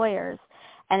big-time lawyers,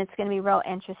 and it's going to be real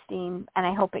interesting, and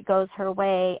I hope it goes her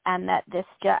way, and that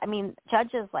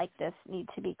judges like this need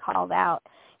to be called out.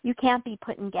 You can't be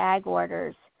putting gag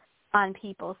orders on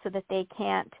people so that they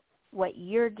can't what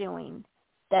you're doing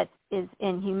that is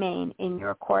inhumane in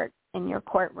your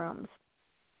courtrooms.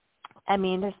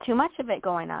 There's too much of it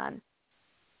going on.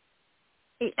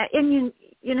 And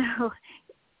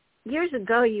years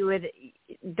ago,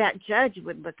 that judge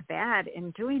would look bad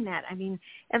in doing that.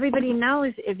 Everybody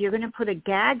knows if you're going to put a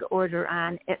gag order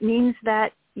on, it means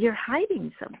that you're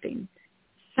hiding something.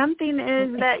 Something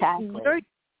is that you're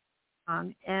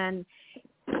wrong, and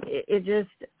it just,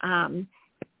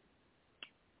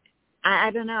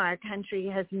 I don't know. Our country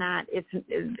has not.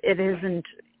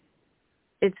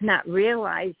 It's not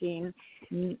realizing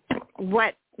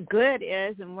what good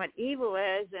is and what evil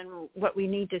is and what we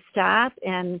need to stop.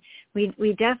 And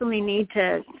we definitely need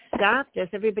to stop this.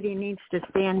 Everybody needs to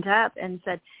stand up and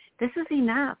say, this is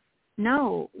enough.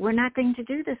 No, we're not going to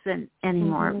do this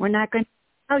anymore. Mm-hmm. We're not going to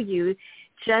allow you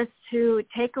just to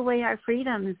take away our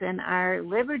freedoms and our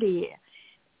liberty.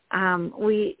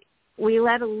 We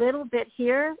let a little bit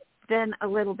here, then a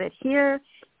little bit here,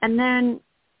 and then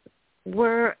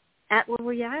we're at where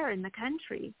we are in the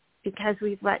country because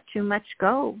we've let too much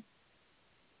go.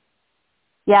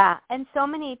 Yeah, and so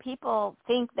many people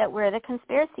think that we're the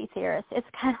conspiracy theorists. It's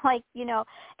kind of like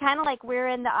we're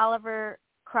in the Oliver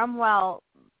Cromwell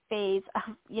phase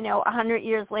of, 100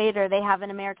 years later, they have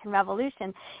an American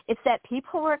Revolution. It's that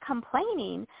people were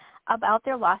complaining about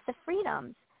their loss of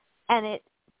freedoms, and it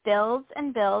builds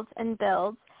and builds and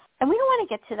builds. And we don't want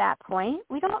to get to that point.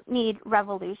 We don't need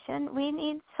revolution. We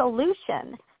need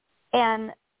solution.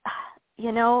 And,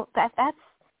 that's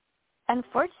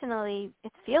unfortunately,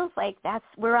 it feels like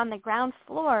we're on the ground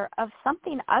floor of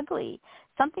something ugly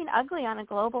on a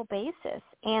global basis,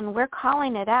 and we're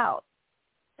calling it out.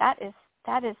 That is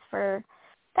for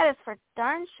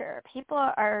darn sure. People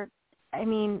are,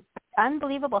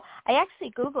 unbelievable. I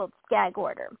actually Googled gag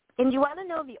order, and you want to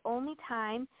know the only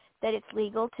time that it's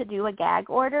legal to do a gag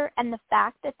order, and the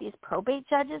fact that these probate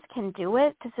judges can do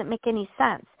it doesn't make any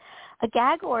sense. A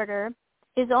gag order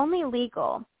is only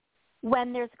legal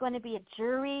when there's going to be a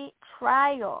jury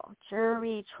trial,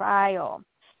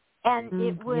 and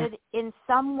it would in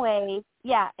some way,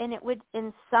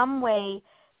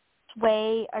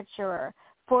 sway a juror.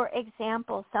 For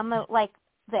example, some of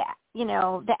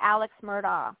the Alex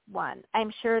Murdaugh one.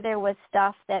 I'm sure there was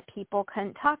stuff that people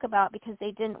couldn't talk about because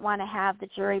they didn't want to have the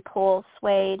jury pool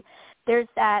swayed. There's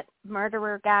that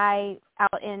murderer guy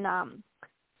out in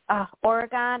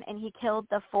Oregon, and he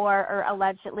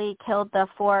allegedly killed the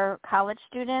 4 college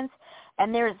students.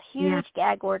 And there's huge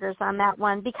gag orders on that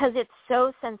one because it's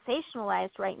so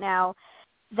sensationalized right now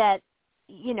that,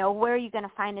 where are you going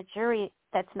to find a jury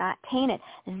that's not tainted?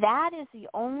 That is the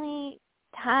only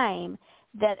time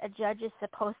that a judge is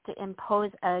supposed to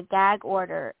impose a gag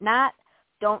order, not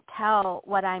don't tell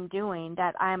what I'm doing,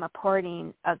 that I'm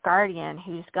appointing a guardian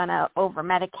who's going to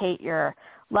over-medicate your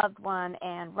loved one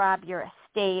and rob your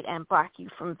estate and block you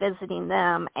from visiting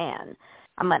them, and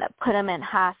I'm going to put them in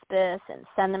hospice and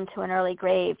send them to an early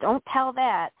grave. Don't tell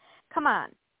that. Come on.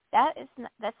 That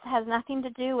has nothing to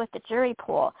do with the jury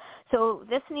pool. So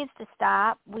this needs to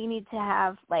stop. We need to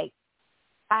have,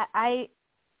 I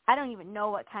don't even know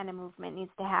what kind of movement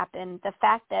needs to happen. The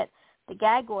fact that the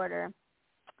gag order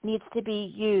needs to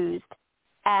be used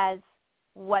as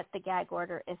what the gag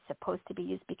order is supposed to be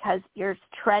used, because you're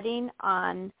treading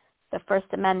on the First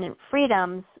Amendment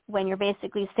freedoms when you're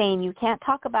basically saying you can't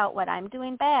talk about what I'm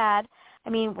doing bad.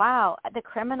 Wow, the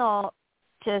criminal,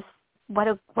 just what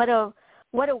a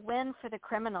win for the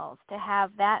criminals to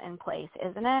have that in place,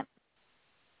 isn't it?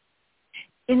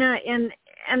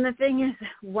 And the thing is,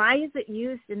 why is it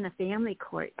used in the family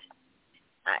court?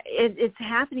 It's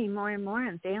happening more and more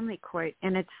in family court,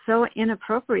 and it's so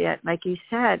inappropriate, like you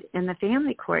said, in the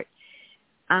family court.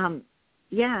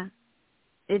 Yeah,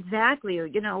 exactly.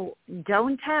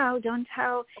 Don't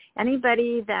tell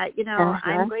anybody that,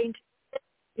 I'm going to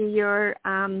be your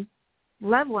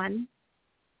loved one.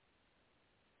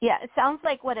 Yeah, it sounds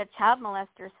like what a child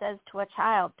molester says to a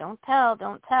child. Don't tell.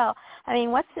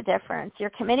 What's the difference? You're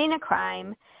committing a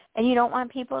crime, and you don't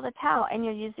want people to tell, and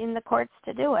you're using the courts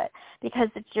to do it. Because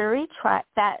the jury,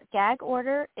 that gag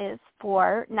order is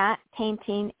for not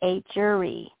tainting a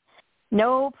jury.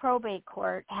 No probate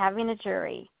court having a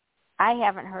jury. I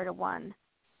haven't heard of one,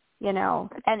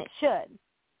 and it should.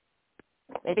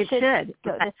 It should.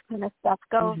 Go, this kind of stuff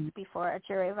goes before a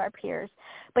jury of our peers.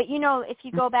 But, if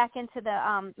you go back into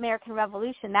the American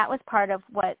Revolution, that was part of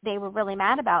what they were really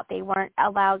mad about. They weren't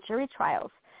allowed jury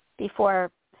trials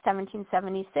before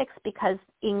 1776 because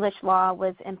English law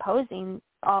was imposing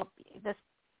all this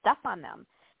stuff on them,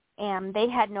 and they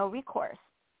had no recourse.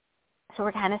 So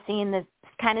we're kind of seeing the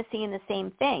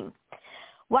same thing.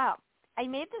 Wow. I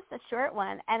made this a short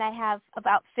one, and I have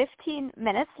about 15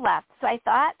 minutes left. So I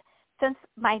thought, since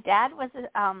my dad was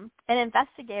an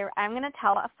investigator, I'm going to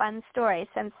tell a fun story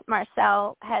since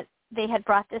Marcel had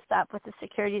brought this up with the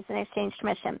Securities and Exchange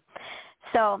Commission.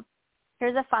 So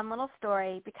here's a fun little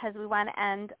story because we want to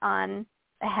end on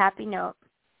a happy note.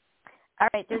 All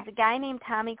right, there's a guy named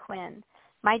Tommy Quinn.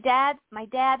 My dad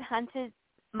hunted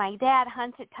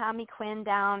Tommy Quinn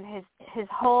down his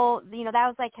whole, that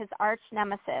was like his arch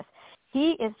nemesis.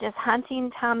 He is just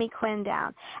hunting Tommy Quinn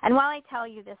down. And while I tell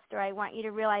you this story, I want you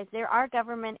to realize there are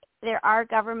government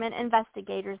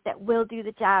investigators that will do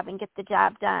the job and get the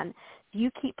job done. You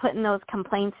keep putting those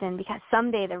complaints in because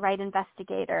someday the right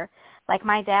investigator, like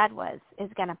my dad was,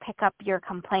 is going to pick up your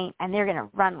complaint and they're going to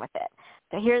run with it.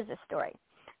 So here's the story.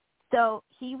 So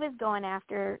he was going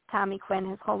after Tommy Quinn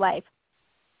his whole life.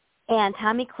 And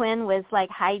Tommy Quinn was like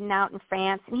hiding out in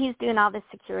France, and he's doing all this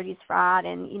securities fraud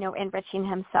and, enriching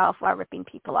himself while ripping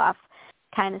people off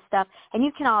kind of stuff. And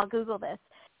you can all Google this.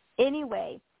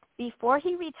 Anyway, before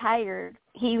he retired,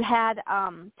 he had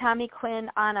Tommy Quinn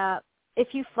on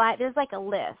there's like a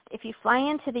list. If you fly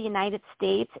into the United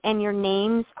States and your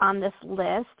name's on this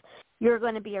list, you're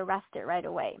going to be arrested right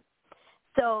away.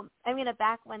 So I'm going to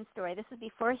back one story. This is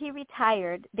before he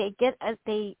retired.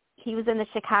 He was in the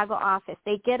Chicago office.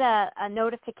 They get a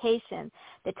notification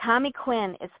that Tommy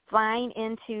Quinn is flying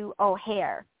into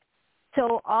O'Hare.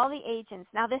 So all the agents,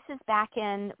 now this is back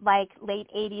in like late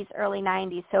 80s, early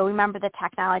 90s, so remember the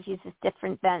technology is just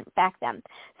different back then.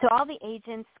 So all the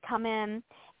agents come in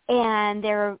and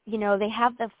they're, they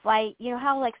have the flight,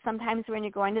 how like sometimes when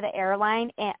you're going to the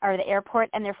airline or the airport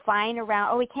and they're flying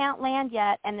around, we can't land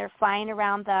yet, and they're flying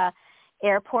around the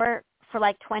airport for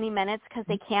like 20 minutes because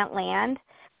they can't land.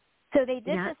 So they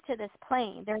did this to this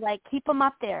plane. They're like, keep them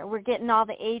up there. We're getting all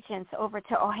the agents over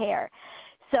to O'Hare.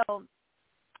 So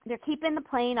they're keeping the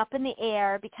plane up in the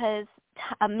air because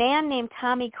a man named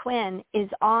Tommy Quinn is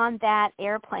on that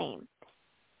airplane.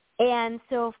 And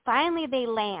so finally they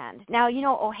land. Now,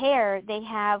 O'Hare, they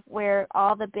have where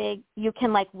all the big, you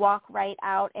can like walk right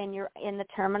out and you're in the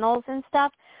terminals and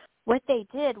stuff. What they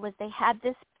did was they had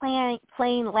this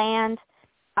plane land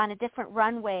on a different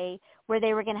runway where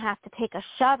they were going to have to take a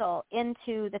shuttle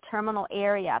into the terminal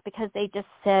area because they just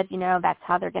said, that's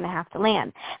how they're going to have to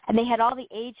land. And they had all the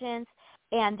agents,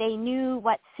 and they knew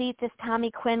what seat this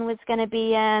Tommy Quinn was going to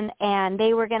be in, and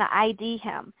they were going to ID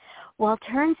him. Well, it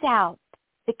turns out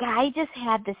the guy just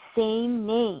had the same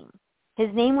name.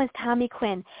 His name was Tommy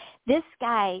Quinn. This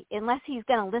guy, unless he's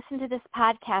going to listen to this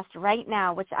podcast right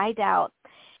now, which I doubt,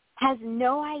 has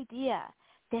no idea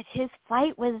that his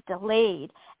flight was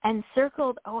delayed and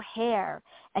circled O'Hare,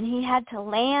 and he had to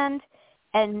land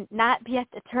and not be at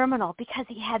the terminal because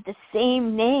he had the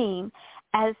same name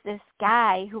as this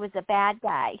guy who was a bad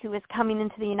guy who was coming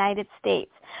into the United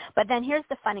States. But then here's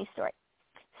the funny story.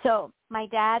 So my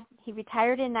dad, he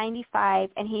retired in 95,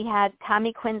 and he had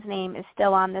Tommy Quinn's name is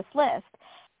still on this list.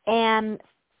 And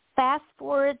fast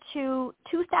forward to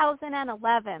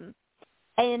 2011,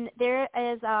 and there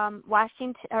is Wall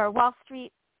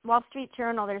Street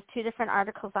Journal. There's two different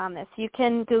articles on this. You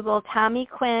can Google Tommy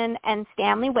Quinn and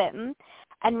Stanley Whitten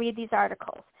and read these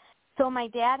articles. So my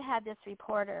dad had this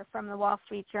reporter from the Wall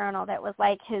Street Journal that was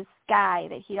like his guy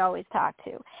that he'd always talk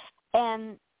to.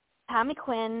 And Tommy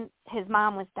Quinn, his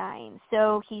mom was dying,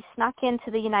 so he snuck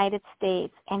into the United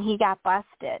States, and he got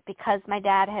busted because my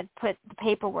dad had put the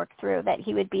paperwork through that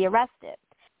he would be arrested.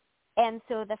 And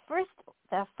so the first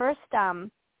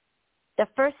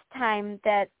time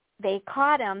that they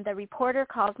caught him, the reporter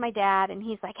calls my dad, and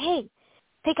he's like, "Hey,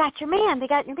 they got your man. This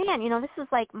is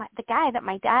like the guy that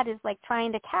my dad is like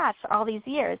trying to catch all these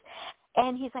years."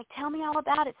 And he's like, "Tell me all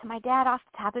about it." So my dad, off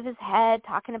the top of his head,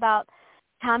 talking about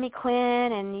Tommy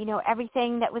Quinn and,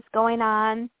 everything that was going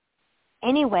on.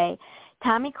 Anyway,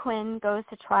 Tommy Quinn goes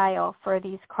to trial for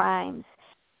these crimes,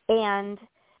 and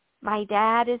my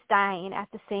dad is dying at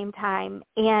the same time,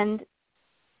 and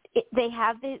they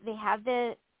have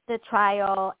the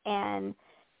trial, and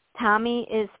Tommy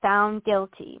is found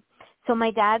guilty. So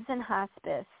my dad's in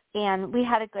hospice, and we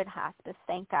had a good hospice,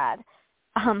 thank God.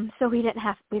 So we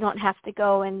don't have to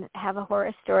go and have a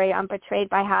horror story on Betrayed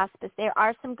by Hospice. There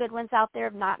are some good ones out there,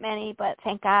 not many, but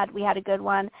thank God we had a good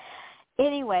one.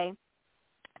 Anyway,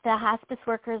 the hospice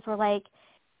workers were like,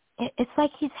 it's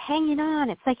like he's hanging on.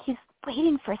 It's like he's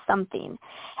waiting for something.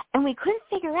 And we couldn't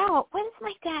figure out, what is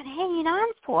my dad hanging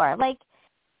on for? Like,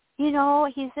 he's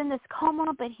in this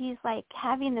coma, but he's like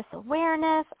having this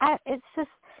awareness.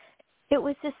 It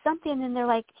was just something, and they're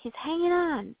like, he's hanging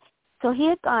on. So he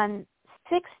had gone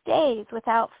 6 days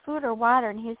without food or water,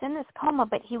 and he was in this coma,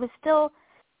 but he was still,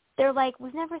 they're like,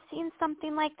 we've never seen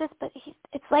something like this, but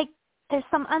it's like there's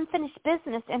some unfinished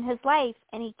business in his life,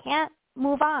 and he can't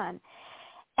move on.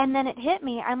 And then it hit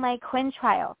me. I'm like, Quinn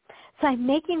trial. So I'm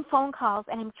making phone calls,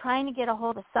 and I'm trying to get a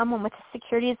hold of someone with the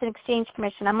Securities and Exchange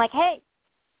Commission. I'm like, hey,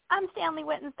 I'm Stanley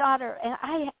Whitten's daughter, and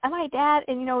I'm my dad,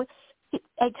 and,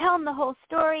 I tell him the whole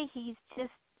story. He's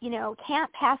just,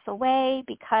 can't pass away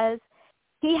because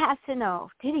he has to know,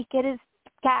 did he get his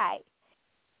guy?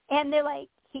 And they're like,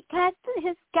 he got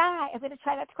his guy. I'm going to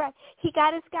try not to cry. He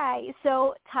got his guy.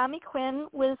 So Tommy Quinn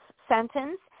was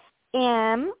sentenced,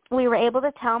 and we were able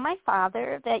to tell my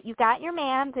father that you got your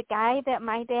man, the guy that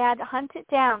my dad hunted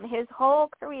down his whole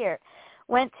career,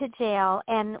 went to jail.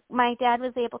 And my dad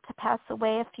was able to pass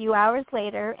away a few hours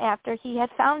later after he had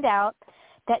found out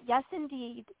that, yes,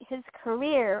 indeed, his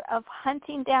career of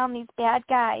hunting down these bad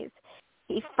guys,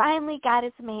 he finally got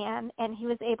his man, and he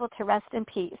was able to rest in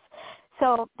peace.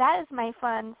 So that is my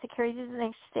fun Securities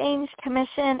and Exchange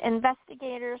Commission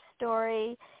investigator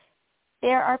story.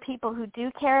 There are people who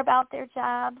do care about their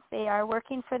jobs. They are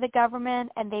working for the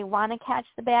government, and they want to catch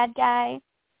the bad guy,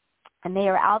 and they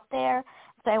are out there.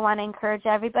 So I want to encourage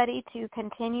everybody to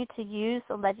continue to use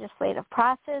the legislative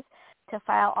process to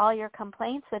file all your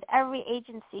complaints with every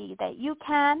agency that you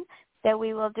can, that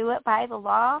we will do it by the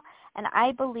law. And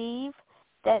I believe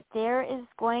that there is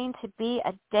going to be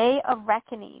a day of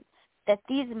reckoning, that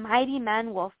these mighty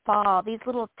men will fall, these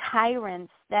little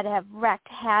tyrants that have wreaked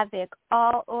havoc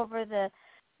all over the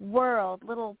world,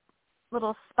 little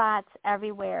spots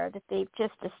everywhere that they've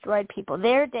just destroyed people.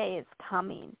 Their day is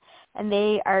coming, and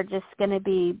they are just going to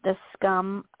be the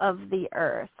scum of the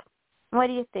earth. What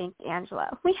do you think,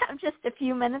 Angela? We have just a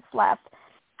few minutes left.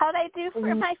 How'd I do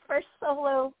for my first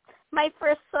solo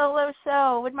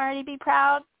show? Would Marty be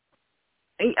proud?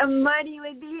 Marty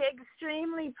would be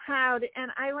extremely proud,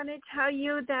 and I want to tell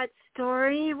you that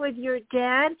story with your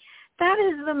dad. That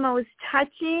is the most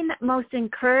touching, most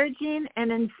encouraging,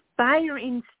 and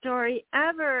inspiring story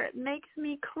ever. It makes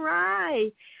me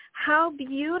cry. How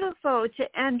beautiful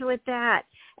to end with that,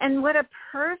 and what a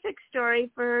perfect story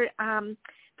for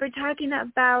talking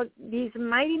about these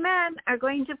mighty men are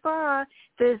going to fall.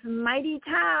 This mighty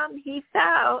town, he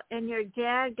fell, and your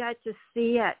dad got to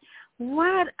see it.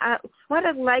 What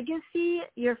a legacy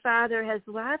your father has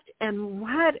left, and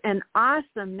what an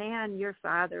awesome man your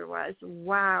father was.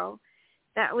 Wow.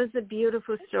 That was a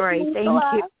beautiful story. Thank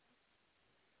you.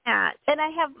 And I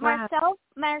have Marcel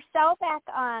back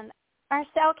on.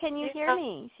 Marcel, can you hear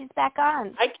me? She's back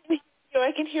on.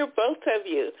 I can hear both of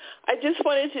you. I just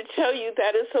wanted to tell you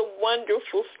that is a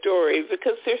wonderful story,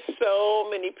 because there's so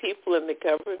many people in the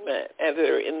government and that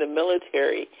are in the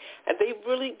military, and they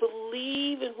really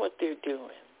believe in what they're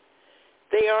doing.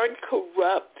 They aren't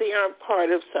corrupt. They aren't part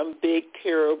of some big,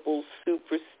 terrible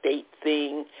super state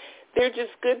thing. They're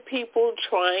just good people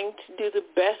trying to do the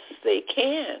best they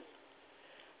can.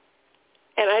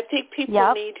 And I think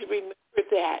people need to remember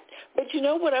that. But you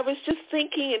know what? I was just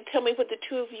thinking, and tell me what the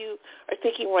two of you are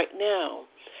thinking right now.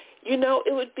 You know,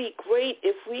 it would be great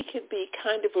if we could be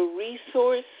kind of a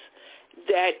resource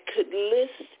that could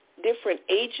list different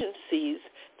agencies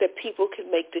that people could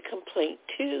make the complaint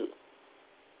to.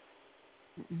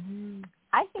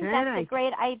 I think that's a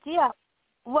great idea.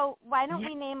 Well, why don't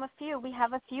we name a few? We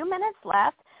have a few minutes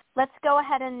left. Let's go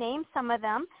ahead and name some of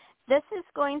them. This is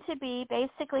going to be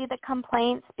basically the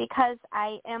complaints, because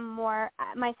I am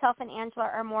myself and Angela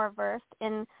are more versed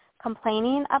in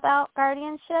complaining about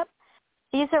guardianship.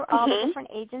 These are all the different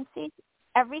agencies.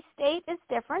 Every state is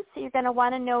different, so you're going to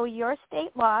want to know your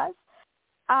state laws.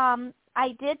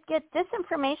 I did get this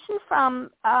information from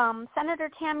Senator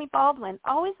Tammy Baldwin.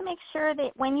 Always make sure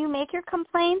that when you make your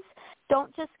complaints,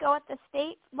 don't just go at the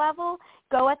state level,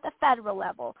 go at the federal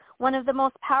level. One of the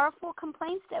most powerful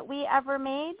complaints that we ever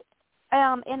made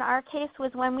in our case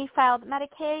was when we filed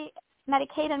Medicaid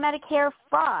and Medicare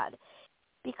fraud,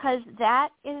 because that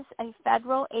is a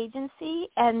federal agency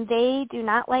and they do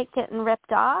not like getting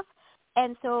ripped off.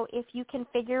 And so if you can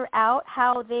figure out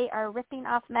how they are ripping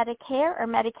off Medicare or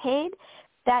Medicaid,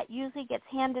 that usually gets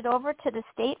handed over to the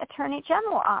state attorney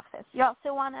general office. You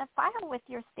also want to file with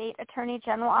your state attorney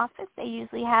general office. They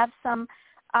usually have some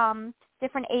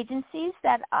different agencies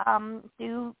that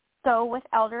do go with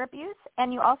elder abuse.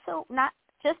 And you also, not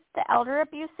just the elder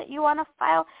abuse that you want to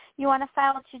file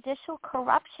judicial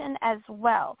corruption as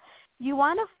well. You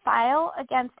want to file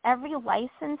against every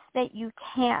license that you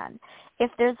can.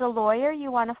 If there's a lawyer,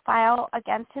 you want to file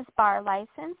against his bar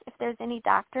license. If there's any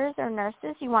doctors or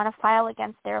nurses, you want to file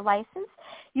against their license.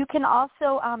 You can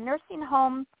also, nursing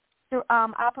home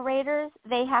operators,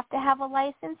 they have to have a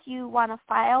license. You want to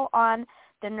file on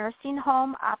the nursing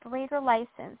home operator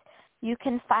license. You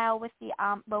can file with the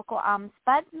local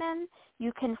ombudsman.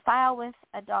 You can file with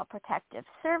Adult Protective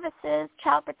Services,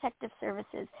 Child Protective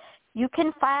Services. You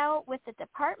can file with the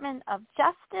Department of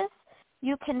Justice.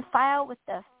 You can file with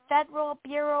the Federal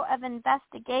Bureau of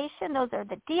Investigation. Those are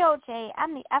the DOJ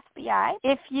and the FBI.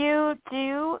 If you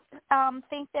do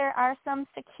think there are some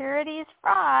securities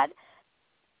fraud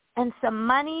and some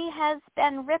money has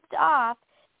been ripped off,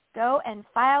 go and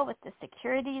file with the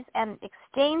Securities and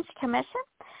Exchange Commission.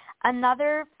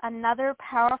 Another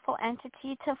powerful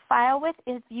entity to file with,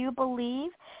 if you believe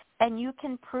and you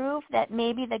can prove that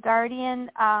maybe the guardian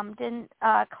didn't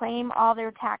claim all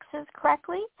their taxes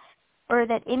correctly, or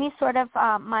that any sort of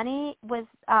money was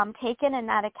taken and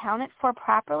not accounted for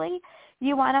properly,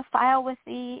 you want to file with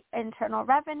the Internal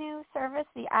Revenue Service,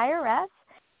 the IRS.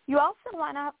 You also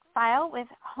want to file with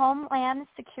Homeland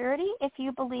Security if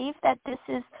you believe that this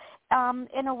is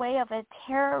in a way of a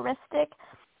terroristic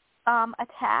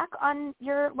attack on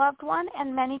your loved one,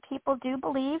 and many people do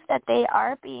believe that they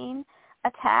are being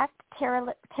attacked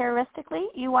terroristically.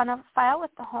 You want to file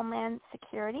with the Homeland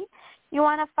Security. You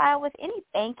want to file with any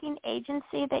banking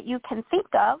agency that you can think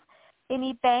of.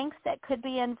 any banks that could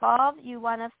be involved, you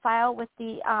want to file with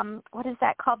the, what is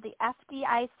that called, the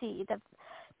FDIC.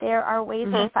 There are ways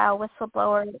to file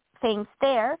whistleblower things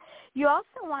there. You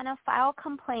also want to file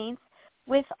complaints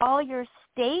with all your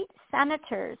state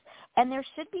senators, and there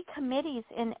should be committees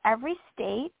in every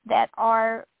state that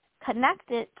are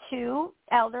connected to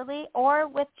elderly or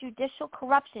with judicial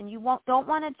corruption. You don't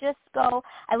want to just go,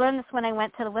 I learned this when I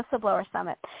went to the Whistleblower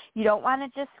Summit, you don't want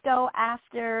to just go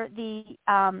after the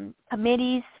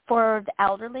committees for the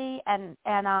elderly and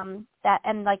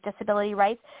like disability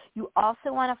rights. You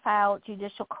also want to file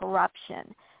judicial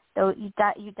corruption. So you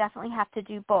definitely have to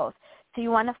do both. So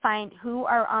you want to find who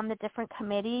are on the different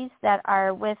committees that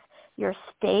are with your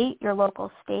state, your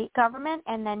local state government,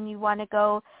 and then you want to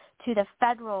go to the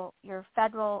your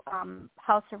federal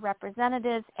House of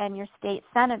Representatives and your state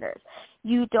senators.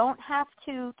 You don't have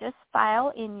to just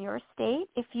file in your state.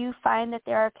 If you find that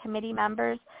there are committee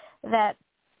members that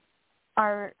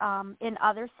are in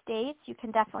other states, you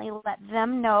can definitely let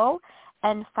them know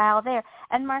and file there.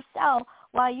 And Marcel,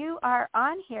 while you are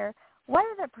on here, what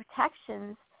are the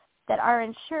protections that are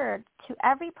ensured to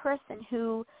every person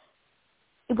who,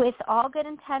 with all good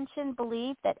intention,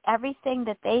 believe that everything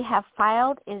that they have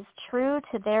filed is true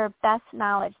to their best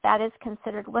knowledge? That is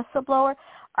considered whistleblower.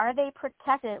 Are they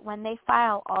protected when they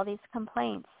file all these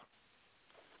complaints?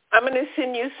 I'm going to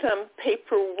send you some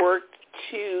paperwork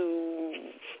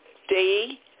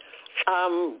today,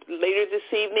 later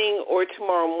this evening or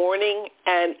tomorrow morning,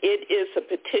 and it is a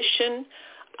petition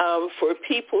for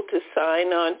people to sign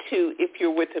on to if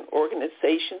you're with an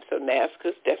organization. So NASCA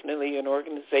is definitely an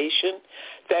organization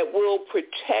that will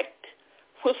protect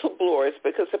whistleblowers,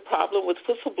 because the problem with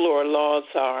whistleblower laws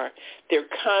are they're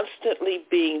constantly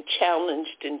being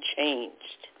challenged and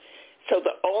changed. So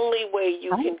the only way you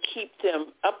can keep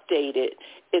them updated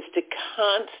is to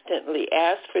constantly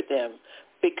ask for them,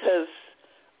 because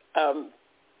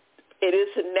it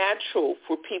isn't natural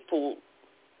for people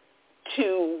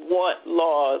to want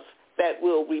laws that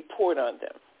will report on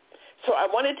them. So I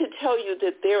wanted to tell you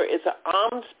that there is an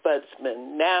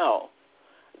ombudsman now,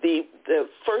 the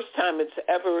first time it's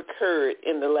ever occurred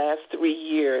in the last 3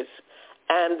 years,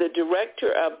 and the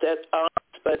director of that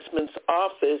ombudsman's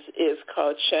office is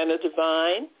called Shanna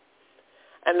Devine,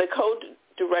 and the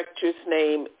co-director's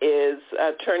name is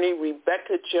Attorney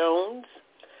Rebecca Jones,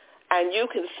 and you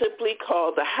can simply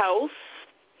call the House,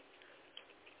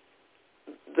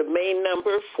 the main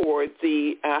number for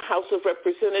the House of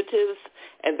Representatives,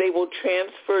 and they will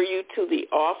transfer you to the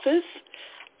office,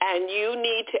 and you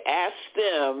need to ask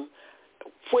them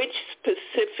which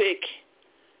specific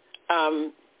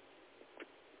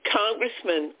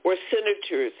congressmen or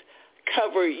senators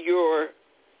cover your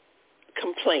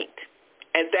complaint.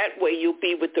 And that way you'll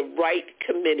be with the right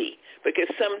committee, because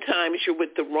sometimes you're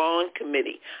with the wrong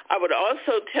committee. I would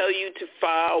also tell you to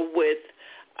file with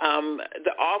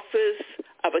the Office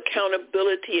of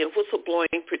Accountability and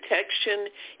Whistleblowing Protection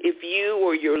if you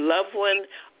or your loved one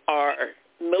are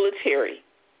military,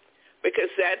 because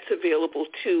that's available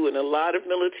too. And a lot of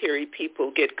military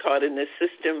people get caught in this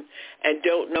system and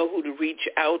don't know who to reach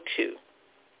out to.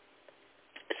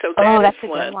 So that's is a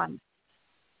good one.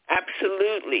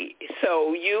 Absolutely.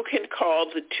 So you can call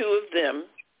the two of them,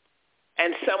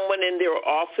 and someone in their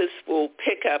office will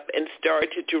pick up and start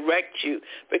to direct you,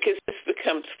 because this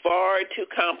becomes far too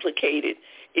complicated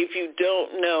if you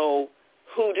don't know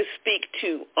who to speak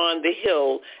to on the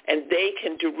Hill, and they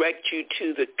can direct you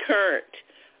to the current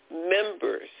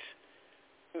members,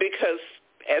 because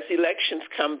as elections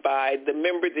come by, the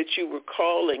member that you were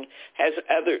calling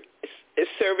is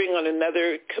serving on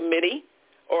another committee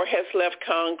or has left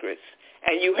Congress,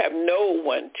 and you have no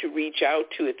one to reach out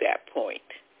to at that point.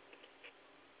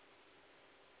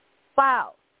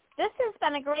 Wow. This has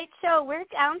been a great show. We're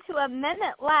down to a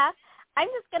minute left. I'm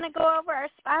just going to go over our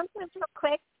sponsors real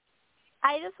quick.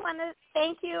 I just want to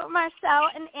thank you, Marcel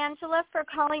and Angela, for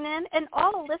calling in, and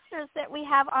all the listeners that we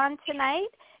have on tonight.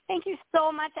 Thank you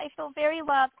so much. I feel very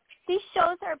loved. These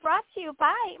shows are brought to you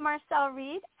by Marcel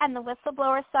Reed and the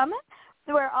Whistleblower Summit.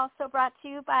 We're also brought to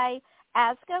you by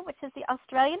ASGA, which is the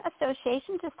Australian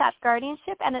Association to Stop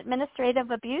Guardianship and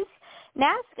Administrative Abuse,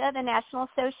 NASGA, the National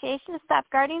Association to Stop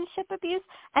Guardianship Abuse,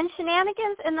 and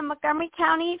Shenanigans in the Montgomery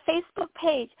County Facebook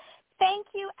page. Thank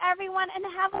you, everyone, and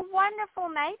have a wonderful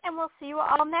night, and we'll see you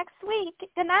all next week.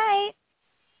 Good night.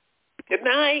 Good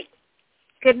night.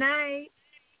 Good night.